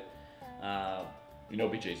do it. you know,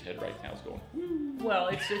 BJ's head right now is going. Woo. Well,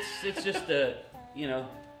 it's just a, you know,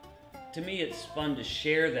 to me it's fun to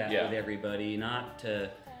share that with everybody, not to.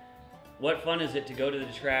 What fun is it to go to the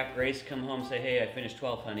track, race, come home, say, hey, I finished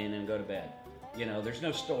 12, honey, and then go to bed? You know, there's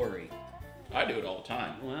no story. I do it all the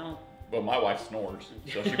time. Well, my wife snores,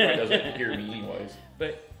 so she probably doesn't hear me anyways.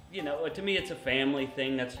 But, you know, to me it's a family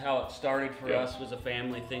thing. That's how it started for us, was a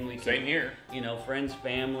family thing. Same here. You know, friends,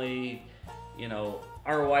 family, you know.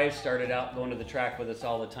 Our wives started out going to the track with us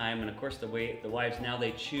all the time, and of course the wives now,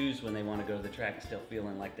 they choose when they want to go to the track, still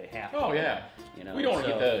feeling like they have to. Oh yeah. You know, we don't want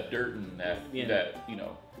to get that dirt and that you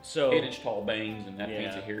know, so 8-inch tall bangs and that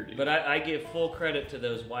fancy hairdo. But I give full credit to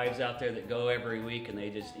those wives out there that go every week and they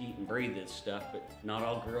just eat and breathe this stuff. But not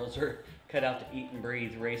all girls are cut out to eat and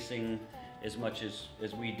breathe racing as much as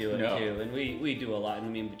we do it too. And we do a lot. I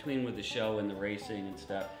mean, between with the show and the racing and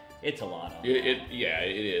stuff, it's a lot of it. It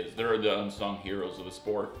is. They're the unsung heroes of the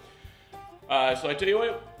sport. So I tell you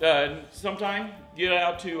what, sometime get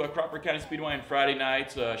out to Crawford County Speedway on Friday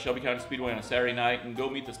nights, Shelby County Speedway on a Saturday night, and go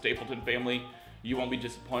meet the Stapleton family. You won't be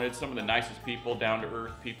disappointed. Some of the nicest people,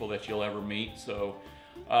 down-to-earth people that you'll ever meet. So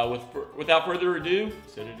without further ado,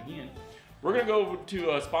 said it again, we're going to go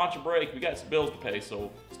to a sponsor break. We got some bills to pay,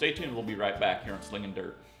 so stay tuned. We'll be right back here on Slingin'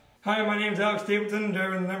 Dirt. Hi, my name is Alex Stapleton,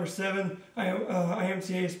 driver of the number 7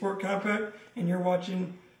 IMCA Sport Compact, and you're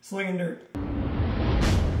watching Slingin' Dirt.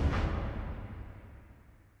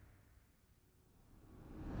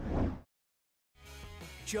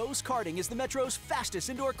 Joe's Karting is the Metro's fastest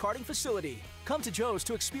indoor karting facility. Come to Joe's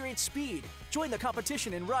to experience speed, join the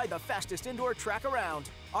competition, and ride the fastest indoor track around.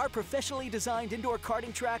 Our professionally designed indoor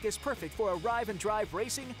karting track is perfect for arrive and drive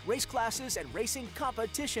racing, race classes, and racing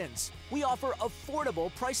competitions. We offer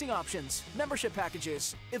affordable pricing options, membership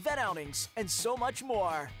packages, event outings, and so much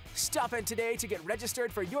more. Stop in today to get registered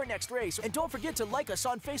for your next race, and don't forget to like us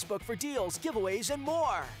on Facebook for deals, giveaways, and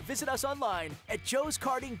more. Visit us online at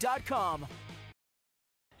joeskarting.com.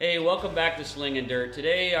 Hey, welcome back to Slingin' Dirt.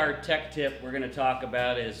 Today our tech tip we're going to talk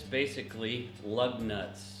about is basically lug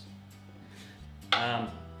nuts.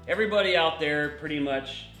 Everybody out there pretty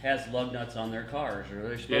much has lug nuts on their cars, or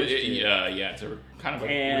they're supposed to. Yeah, it's a kind of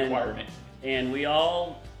a requirement. And we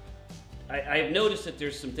all, I've noticed that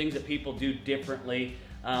there's some things that people do differently.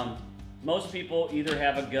 Most people either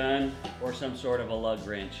have a gun or some sort of a lug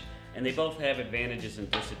wrench. And they both have advantages and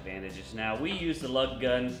disadvantages. Now, we use the lug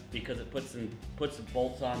gun because it puts the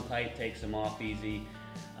bolts on tight, takes them off easy.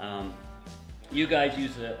 You guys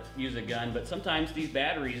use a gun, but sometimes these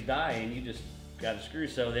batteries die and you just got a screw.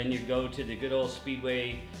 So then you go to the good old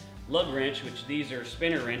Speedway lug wrench, which these are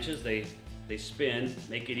spinner wrenches. They spin,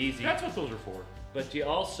 make it easy. That's what those are for. But you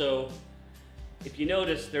also, if you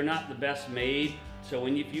notice, they're not the best made. So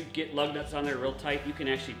if you get lug nuts on there real tight, you can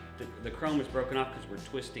actually, the chrome is broken off because we're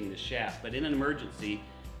twisting the shaft. But in an emergency,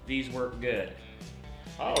 these work good.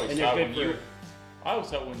 I always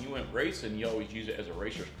thought when you went racing, you always use it as a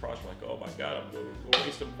racer's cross. You're like, oh my God, I'm going to go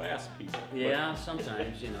race some fast people. Yeah,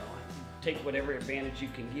 sometimes, you know, take whatever advantage you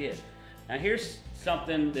can get. Now here's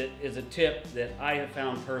something that is a tip that I have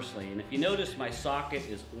found personally. And if you notice, my socket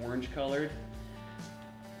is orange colored.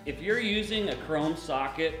 If you're using a chrome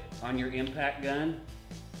socket on your impact gun,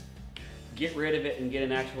 get rid of it and get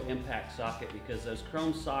an actual impact socket, because those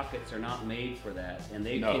chrome sockets are not made for that. And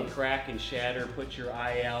they can crack and shatter, put your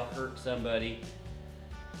eye out, hurt somebody.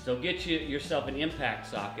 So get yourself an impact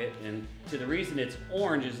socket. And the reason it's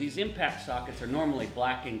orange is these impact sockets are normally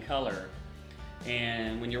black in color.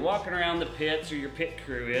 And when you're walking around the pits, or your pit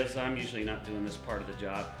crew is, I'm usually not doing this part of the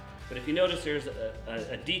job, but if you notice there's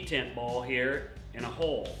a detent ball here and a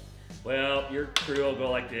hole. Well, your crew will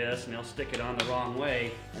go like this and they'll stick it on the wrong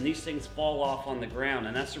way, and these things fall off on the ground,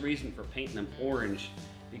 and that's the reason for painting them orange,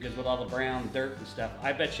 because with all the brown dirt and stuff,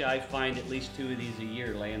 I bet you I find at least 2 of these a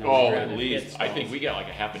year laying on the ground. At least. I think we got like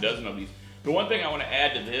a half a dozen of these. The one thing I want to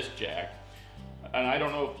add to this, Jack, and I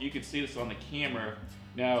don't know if you can see this on the camera.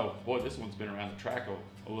 Now, boy, this one's been around the track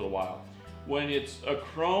a little while. When it's a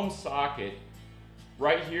chrome socket,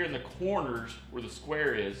 right here in the corners where the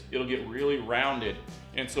square is, it'll get really rounded.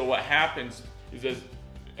 And so what happens is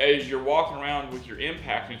as you're walking around with your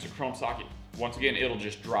impact, and it's a chrome socket, once again, it'll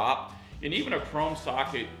just drop. And even a chrome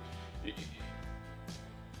socket,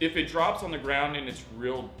 if it drops on the ground and it's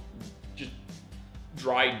real just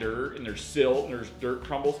dry dirt and there's silt and there's dirt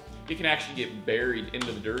crumbles, it can actually get buried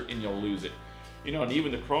into the dirt and you'll lose it. You know, and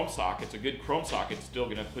even the chrome sockets, a good chrome socket's still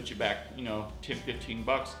gonna put you back, you know, 10, 15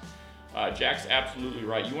 bucks. Jack's absolutely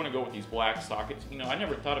right. You wanna go with these black sockets. You know, I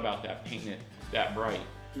never thought about that, painting it that bright.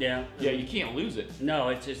 Yeah. Yeah, you can't lose it. No,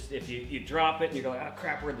 it's just if you drop it and you go, oh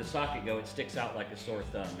crap, where'd the socket go? It sticks out like a sore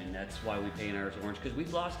thumb, and that's why we paint ours orange, because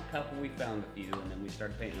we've lost a couple, we found a few, and then we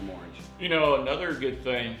started painting them orange. You know, another good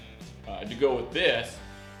thing to go with this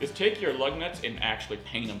is take your lug nuts and actually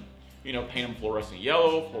paint them. You know, paint them fluorescent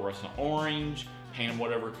yellow, fluorescent orange, paint them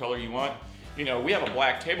whatever color you want. You know, we have a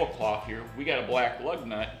black tablecloth here. We got a black lug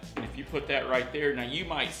nut, and if you put that right there, now you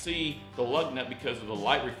might see the lug nut because of the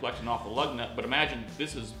light reflecting off the lug nut, but imagine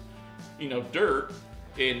this is, you know, dirt,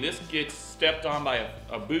 and this gets stepped on by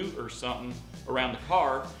a boot or something around the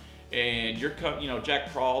car, and you know,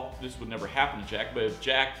 Jack Crawl, this would never happen to Jack, but if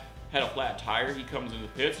Jack had a flat tire, he comes into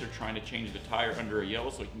the pits, they're trying to change the tire under a yellow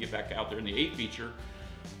so he can get back out there in the 8 feature.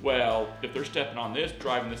 Well, if they're stepping on this,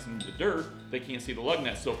 driving this into the dirt, they can't see the lug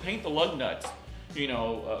nuts. So paint the lug nuts, you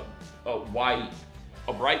know, a bright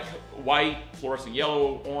white, fluorescent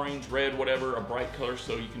yellow, orange, red, whatever, a bright color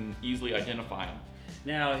so you can easily identify them.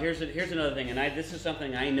 Now, here's another thing, and this is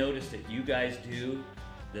something I noticed that you guys do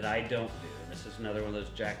that I don't do. And this is another one of those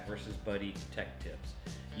Jack versus Buddy tech tips.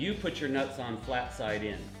 You put your nuts on flat side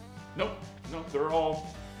in. Nope, they're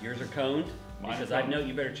all... Yours are coned? Because I know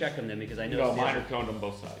you better check them then, because I know. No, mine are coned on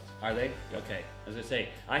both sides. Are they? Okay. As I say,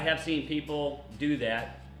 I have seen people do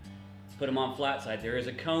that, put them on flat side. There is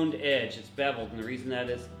a coned edge. It's beveled, and the reason that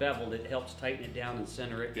it's beveled, it helps tighten it down and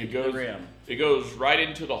center it into the rim. It goes right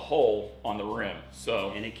into the hole on the rim.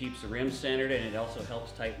 So. And it keeps the rim centered, and it also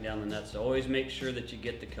helps tighten down the nuts. So always make sure that you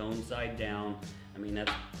get the cone side down. I mean,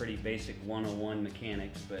 that's pretty basic 101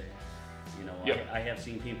 mechanics, but you know, yep. I have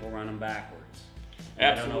seen people run them backwards. Absolutely.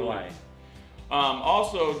 I don't know why.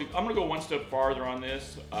 Also, I'm gonna go one step farther on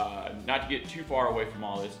this, not to get too far away from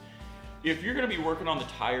all this. If you're gonna be working on the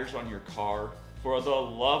tires on your car, for the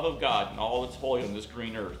love of God and all that's holy on this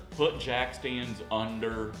green earth, put jack stands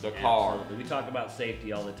under the car. Absolutely. We talk about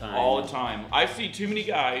safety all the time. All the time. I see too many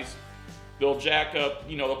guys, they'll jack up,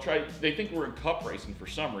 you know, they think we're in cup racing for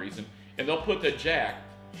some reason, and they'll put the jack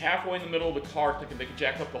halfway in the middle of the car thinking they can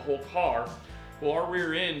jack up the whole car. Well, our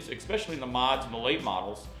rear ends, especially in the mods and the late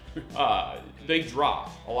models, they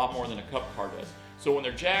drop a lot more than a cup car does. So when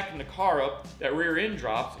they're jacking the car up, that rear end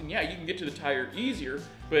drops, and yeah, you can get to the tire easier,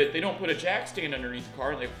 but they don't put a jack stand underneath the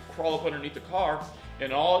car, and they crawl up underneath the car,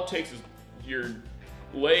 and all it takes is your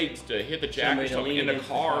legs to hit the jack or something, and the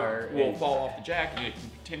car will fall off the jack, and it can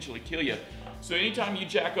potentially kill you. So anytime you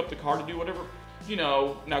jack up the car to do whatever, you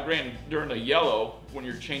know, now granted, during the yellow, when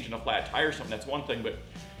you're changing a flat tire or something, that's one thing, but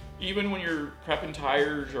even when you're prepping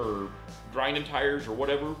tires or grinding tires or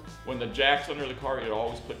whatever, when the jack's under the car, you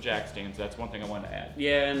always put jack stands. That's one thing I wanted to add.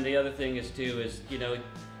 Yeah, and the other thing is too is, you know,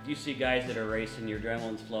 you see guys that are racing, your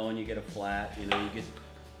adrenaline's flowing, you get a flat, you know, you get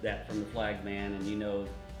that from the flag man, and you know.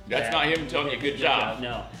 That's not him telling you good job.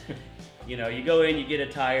 No. You know, you go in, you get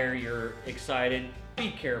a tire, you're excited.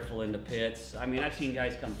 Be careful in the pits. I mean, I've seen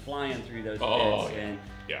guys come flying through those pits, and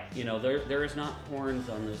you know, there is not horns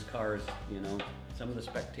on those cars. You know, some of the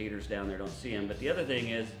spectators down there don't see them. But the other thing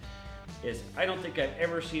is I don't think I've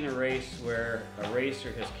ever seen a race where a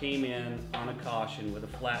racer has came in on a caution with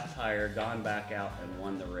a flat tire, gone back out, and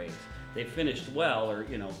won the race. They finished well, or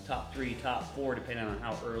you know, top 3, top 4, depending on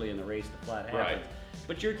how early in the race the flat happens. Right.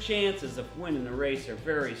 But your chances of winning the race are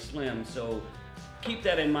very slim. So keep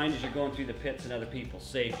that in mind as you're going through the pits and other people's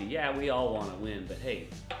safety. Yeah, we all want to win, but hey,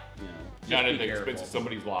 you know, not at the expense of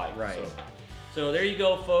somebody's life. Right. So there you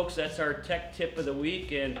go, folks. That's our tech tip of the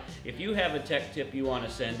week. And if you have a tech tip you want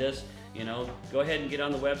to send us, you know, go ahead and get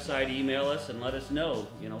on the website, email us, and let us know.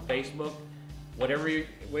 You know, Facebook, whatever way.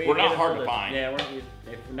 We're not hard to find. Yeah, if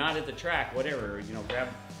we're not at the track, whatever. You know,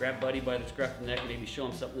 grab Buddy by the scruff of the neck and maybe show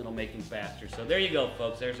him something that'll make him faster. So there you go,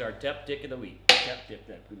 folks. There's our tech tip of the week. Tech tip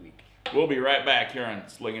of the week. We'll be right back here on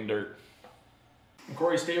Slingin' Dirt. I'm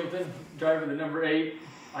Corey Stapleton, driver the number 8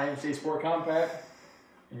 IMC Sport Compact,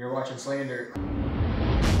 and you're watching Slingin' Dirt.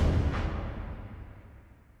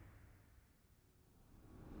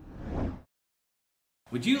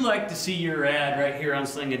 Would you like to see your ad right here on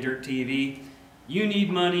Slingin' Dirt TV? You need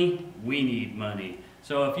money, we need money.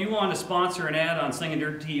 So if you want to sponsor an ad on Slingin'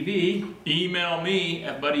 Dirt TV, email me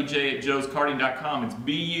at buddyj@joeskarting.com. It's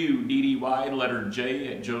B-U-D-D-Y, letter J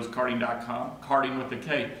at joeskarting.com, karting with a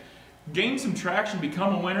K. Gain some traction,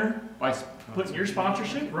 become a winner by putting your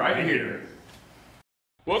sponsorship right here.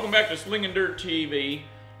 Welcome back to Slingin' Dirt TV.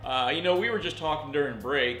 You know, we were just talking during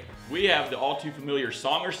break. We have the all too familiar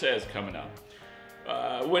Song or Says coming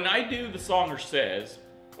up. When I do the Song or Says,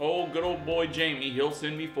 good old boy Jamie, he'll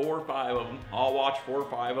send me 4 or 5 of them. I'll watch 4 or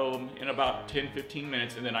 5 of them in about 10-15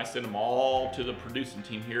 minutes, and then I send them all to the producing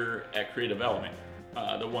team here at Creative Element,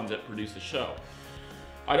 the ones that produce the show.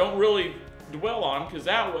 I don't really dwell on, because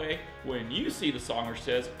that way, when you see the Songer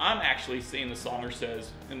Says, I'm actually seeing the Songer Says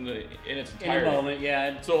in its entirety. In a moment,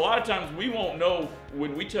 yeah. So a lot of times we won't know,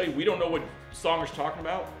 when we tell you we don't know what Songer's talking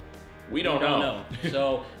about, we don't know.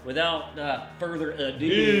 So without further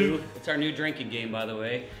ado, it's our new drinking game, by the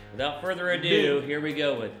way. Without further ado, here we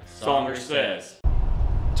go with Songer Says.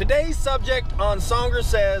 Today's subject on Songer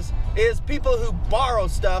Says is people who borrow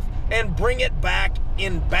stuff and bring it back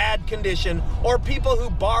in bad condition, or people who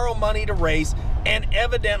borrow money to race and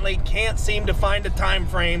evidently can't seem to find a time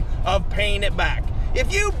frame of paying it back.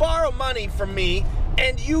 If you borrow money from me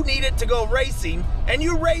and you need it to go racing, and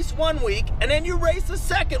you race 1 week, and then you race the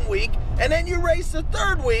 2nd week, and then you race the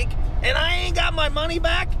 3rd week, and I ain't got my money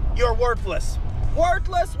back, you're worthless.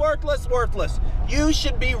 Worthless, worthless, worthless. You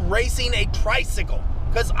should be racing a tricycle,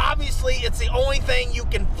 because obviously it's the only thing you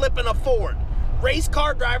can flip and afford. Race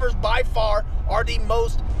car drivers by far are the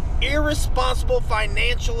most irresponsible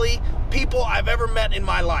financially people I've ever met in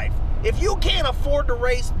my life. If you can't afford to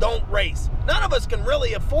race, don't race. None of us can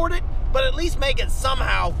really afford it, but at least make it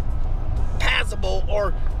somehow passable,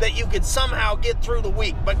 or that you could somehow get through the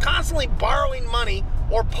week. But constantly borrowing money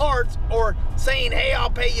or parts, or saying, hey, I'll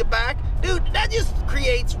pay you back, dude, that just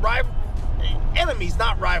creates enemies,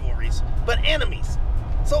 not rivalries, but enemies.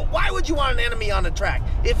 So why would you want an enemy on the track?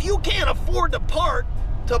 If you can't afford the part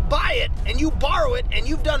to buy it, and you borrow it, and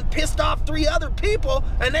you've done pissed off 3 other people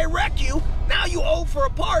and they wreck you, now you owe for a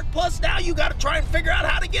part, plus now you got to try and figure out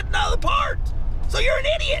how to get another part. So you're an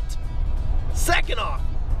idiot. Second off,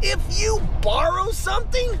 if you borrow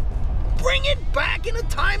something, bring it back in a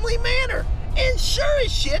timely manner. And sure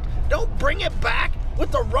as shit, don't bring it back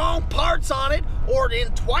with the wrong parts on it, or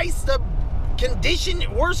in twice the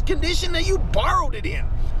worst condition that you borrowed it in.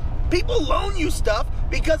 People loan you stuff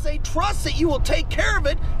because they trust that you will take care of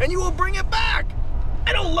it and you will bring it back.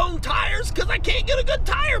 I don't loan tires because I can't get a good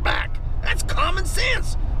tire back. That's common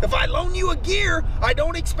sense. If I loan you a gear, I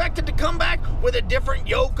don't expect it to come back with a different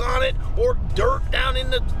yoke on it, or dirt down in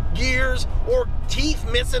the gears, or teeth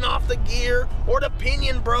missing off the gear, or the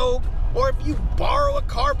pinion broke. Or if you borrow a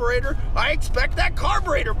carburetor, I expect that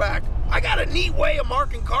carburetor back. I got a neat way of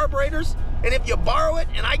marking carburetors, and if you borrow it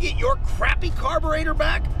and I get your crappy carburetor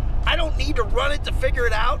back, I don't need to run it to figure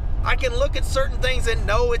it out. I can look at certain things and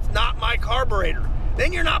know it's not my carburetor.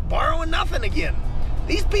 Then you're not borrowing nothing again.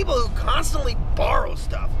 These people who constantly borrow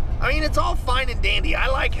stuff, I mean, it's all fine and dandy. I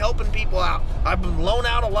like helping people out. I've been loaned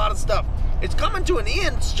out a lot of stuff. It's coming to an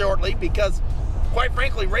end shortly because, quite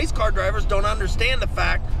frankly, race car drivers don't understand the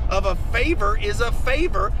fact of a favor is a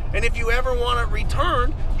favor, and if you ever want it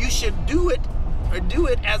returned, you should do it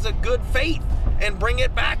as a good faith and bring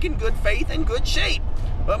it back in good faith and good shape.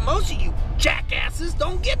 But most of you jackasses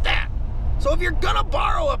don't get that. So if you're gonna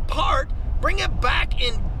borrow a part, bring it back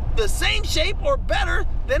in the same shape or better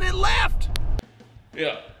than it left.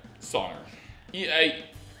 Yeah, Songer. Yeah,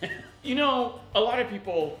 you know, a lot of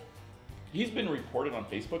people, he's been reported on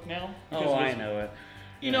Facebook now. Oh, I know it.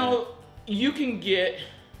 You know, you can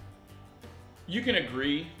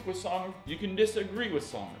agree with Songer, you can disagree with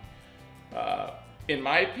Songer. In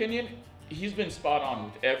my opinion, he's been spot on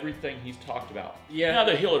with everything he's talked about. Yeah. Now,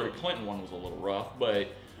 the Hillary Clinton one was a little rough, but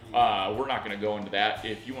we're not going to go into that.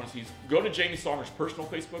 If you want to see, go to Jamie Songer's personal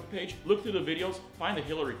Facebook page, look through the videos, find the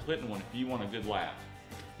Hillary Clinton one if you want a good laugh.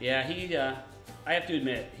 Yeah, I have to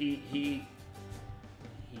admit, he's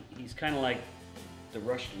kind of like the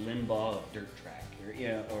Rush Limbaugh of dirt track,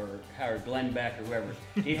 or Howard Glenn Beck or whoever.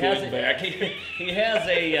 He has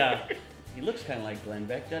he looks kind of like Glenn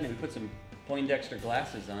Beck, doesn't he? We put some Poindexter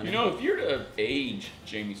glasses on. You know, if you're to age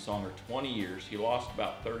Jamie Songer 20 years, he lost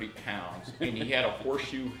about 30 pounds, and he had a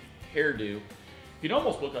horseshoe hairdo. He'd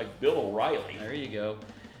almost look like Bill O'Reilly. There you go.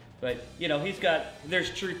 But, you know, there's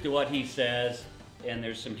truth to what he says, and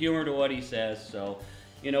there's some humor to what he says, so,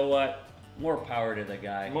 you know what? More power to the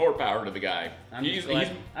guy. More power to the guy. I'm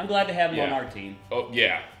glad to have him on our team. Oh,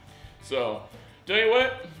 yeah. So, tell you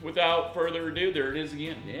what, without further ado, there it is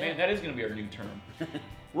again. Yeah. Man, that is going to be our new term.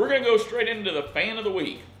 We're going to go straight into the fan of the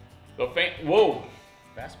week. Whoa.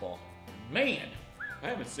 Fastball. Man, I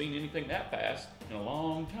haven't seen anything that fast in a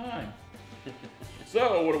long time.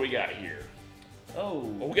 So, what do we got here?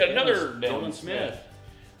 We got another Dylan Smith.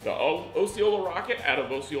 The Osceola Rocket out of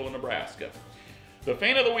Osceola, Nebraska. The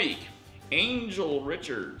fan of the week, Angel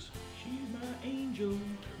Richards. She's my angel,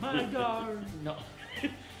 my guard. No.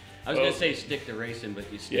 I was gonna say stick to racing,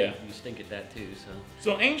 but you stink at that too.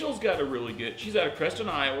 So Angel's got a really good. She's out of Creston,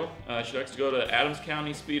 Iowa. She likes to go to Adams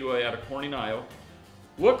County Speedway out of Corning, Iowa.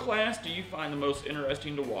 What class do you find the most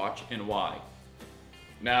interesting to watch and why?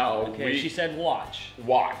 Now, okay, she said watch.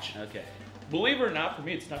 Watch. Okay. Believe it or not, for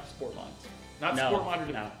me, it's not the sport lines. Not No, sport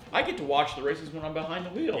mods. no. I get to watch the races when I'm behind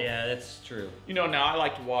the wheel. Yeah, that's true. You know, now I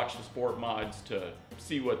like to watch the sport mods to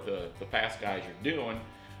see what the fast guys are doing.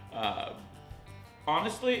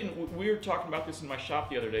 Honestly, and we were talking about this in my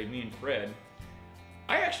shop the other day, me and Fred.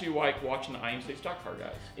 I actually like watching the IMCA stock car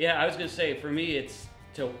guys. Yeah, I was gonna say for me, it's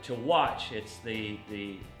to watch. It's the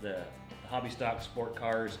hobby stock sport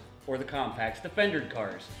cars or the compacts, the fendered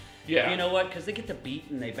cars. Yeah. You know what? Because they get to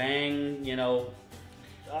beat and they bang. You know,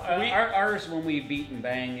 ours when we beat and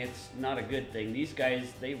bang, it's not a good thing. These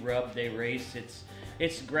guys, they rub, they race.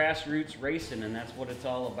 It's grassroots racing, and that's what it's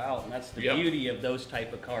all about. And that's the beauty of those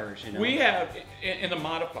type of cars. You know. We have in the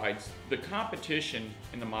modifieds, the competition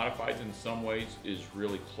in the modifieds in some ways is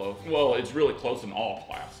really close. Well, it's really close in all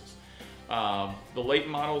classes. The late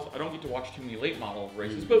models, I don't get to watch too many late model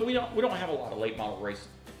races, but we don't have a lot of late model race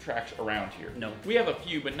tracks around here. No. We have a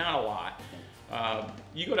few, but not a lot.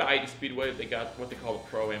 You go to ID Speedway, they got what they call the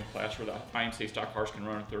Pro-Am class where the IMCA stock cars can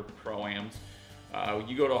run at their Pro-Ams.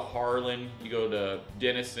 You go to Harlan, you go to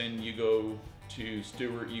Denison, you go to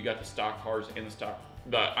Stewart, you got the stock cars and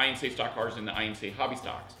the IMCA stock cars and the IMCA hobby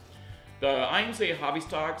stocks. The IMCA hobby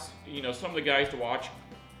stocks, you know, some of the guys to watch,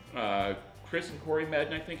 Chris and Corey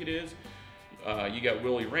Madden, I think it is. You got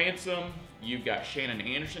Willie Ransom, you've got Shannon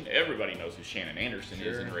Anderson. Everybody knows who Shannon Anderson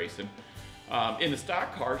is in racing. In the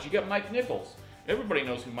stock cars, you got Mike Nichols. Everybody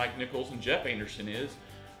knows who Mike Nichols and Jeff Anderson is.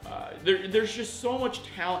 There's just so much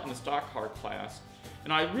talent in the stock car class,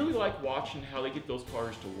 and I really like watching how they get those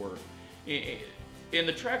cars to work. In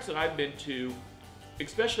the tracks that I've been to,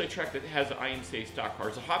 especially a track that has the IMCA stock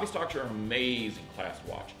cars, the hobby stocks are an amazing class to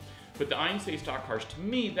watch. But the IMCA stock cars, to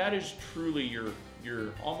me, that is truly your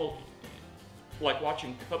almost like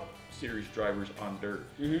watching Cup Series drivers on dirt.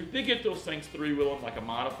 They get those things three-wheeling like a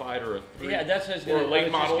modified or a three. Yeah, that's what I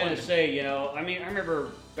was just gonna say. You know, I mean, I remember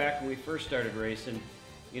back when we first started racing,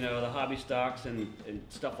 you know, the hobby stocks and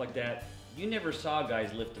stuff like that. You never saw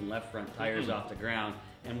guys lifting left front tires off the ground.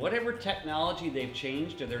 And whatever technology they've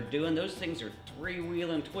changed or they're doing, those things are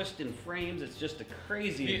three-wheeling, twisting frames. It's just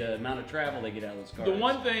crazy the amount of travel they get out of those cars. The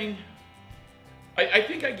one thing, I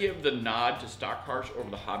think I give the nod to stock cars over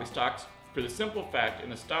the hobby stocks for the simple fact, in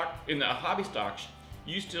the hobby stocks,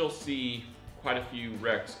 you still see quite a few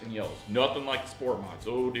wrecks and yellows. Nothing like the sport mods.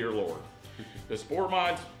 Oh dear Lord. The sport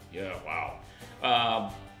mods, yeah, wow.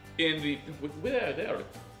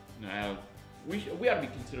 We ought to be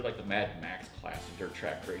considered like the Mad Max class of dirt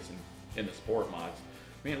track racing in the sport mods.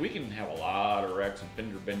 Man, we can have a lot of wrecks and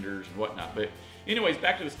fender benders and whatnot. But anyways,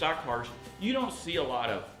 back to the stock cars. You don't see a lot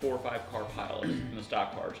of 4 or 5 car pilots in the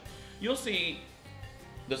stock cars. You'll see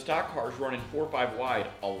the stock cars running 4 or 5 wide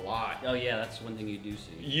a lot. Oh yeah, that's one thing you do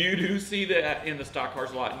see. You do see that in the stock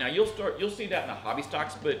cars a lot. Now you'll see that in the hobby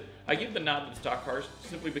stocks, but I give the nod to the stock cars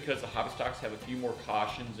simply because the hobby stocks have a few more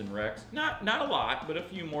cautions and wrecks. Not a lot, but a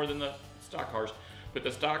few more than the stock cars. But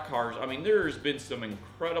the stock cars, I mean, there's been some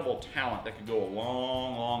incredible talent that could go a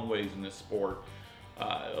long, long ways in this sport.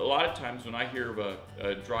 A lot of times when I hear of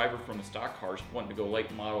a driver from the stock cars wanting to go late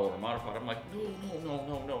model or modified, I'm like,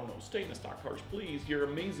 no, stay in the stock cars, please. You're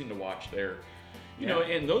amazing to watch there. You know,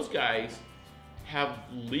 and those guys have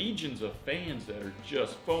legions of fans that are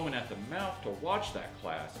just foaming at the mouth to watch that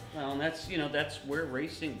class. Well, and that's, you know, that's where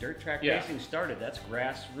racing, dirt track racing started. That's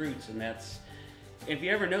grassroots, and that's, if you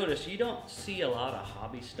ever notice, you don't see a lot of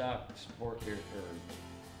hobby stock sport or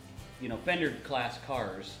you know, fender class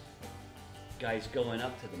cars guys going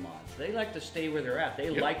up to the mods. They like to stay where they're at.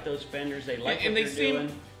 They like those fenders. They like what they're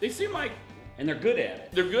doing. They seem like, and they're good at it.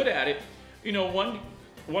 They're good at it. You know, one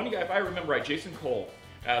guy, if I remember right, Jason Cole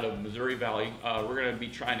out of Missouri Valley. We're going to be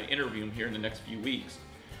trying to interview him here in the next few weeks.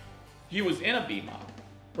 He was in a B mod,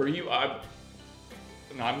 or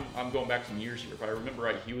I'm going back some years here. If I remember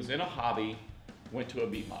right, he was in a hobby, went to a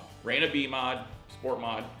B mod, ran a B mod, sport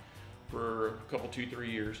mod, for a couple,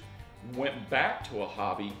 2-3 years. Went back to a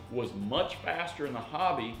hobby, was much faster in the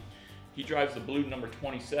hobby. He drives the blue number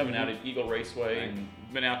 27 out at Eagle Raceway and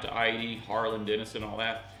been out to ID, Harlan, Denison, all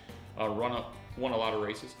that. Won a lot of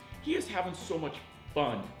races. He is having so much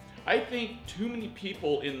fun. I think too many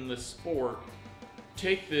people in the sport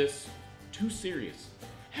take this too serious.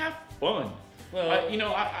 Have fun. Well, you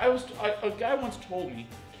know, a guy once told me,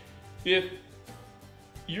 if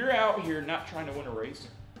you're out here not trying to win a race,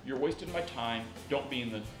 you're wasting my time. Don't be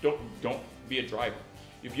a driver.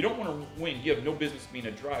 If you don't want to win, you have no business being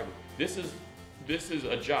a driver. This is this is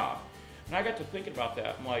a job. And I got to thinking about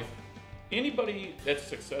that. I'm like, anybody that's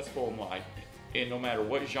successful in life, and no matter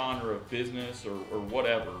what genre of business or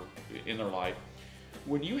whatever in their life,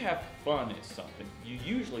 when you have fun at something, you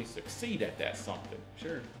usually succeed at that something.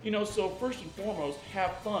 Sure. You know, so first and foremost,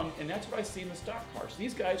 have fun, and that's what I see in the stock cars.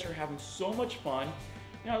 These guys are having so much fun.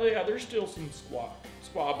 Now, yeah, there's still some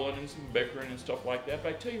squabbling and some bickering and stuff like that, but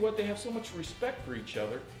I tell you what, they have so much respect for each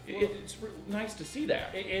other. It's nice to see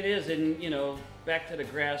that. It is, and you know, back to the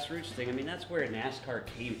grassroots thing. I mean, that's where NASCAR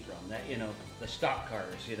came from. That, you know, the stock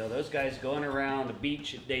cars. You know, those guys going around the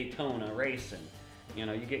beach at Daytona racing. You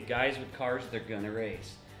know, you get guys with cars, they're gonna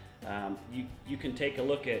race. You can take a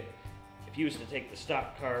look at, if you was to take the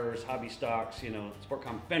stock cars, hobby stocks, you know, sport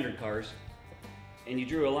comp fender cars, and you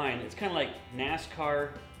drew a line, it's kind of like NASCAR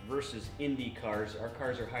versus Indy cars. Our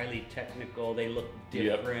cars are highly technical, they look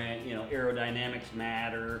different, you know, aerodynamics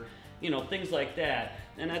matter, you know, things like that.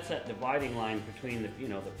 And that's that dividing line between the, you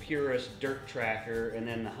know, the purest dirt tracker and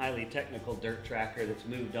then the highly technical dirt tracker that's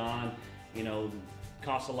moved on, you know,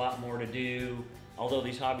 costs a lot more to do. Although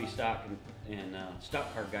these hobby stock and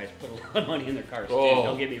stock car guys put a lot of money in their cars too,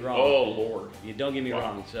 don't get me wrong. Oh, Lord. You don't get me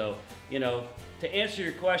wrong. So, you know, to answer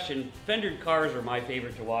your question, fendered cars are my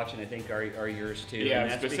favorite to watch, and I think are yours too. Yeah,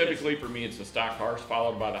 and that's specifically for me, it's the stock cars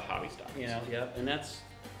followed by the hobby stocks. You know, yeah, and that's,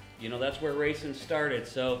 you know, that's where racing started.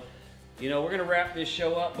 So, you know, we're gonna wrap this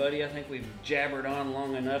show up, buddy. I think we've jabbered on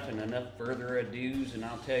long enough and enough further ado's, and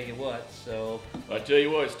I'll tell you what. So, I tell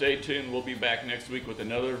you what, stay tuned. We'll be back next week with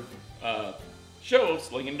another show of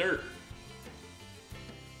Slingin' Dirt.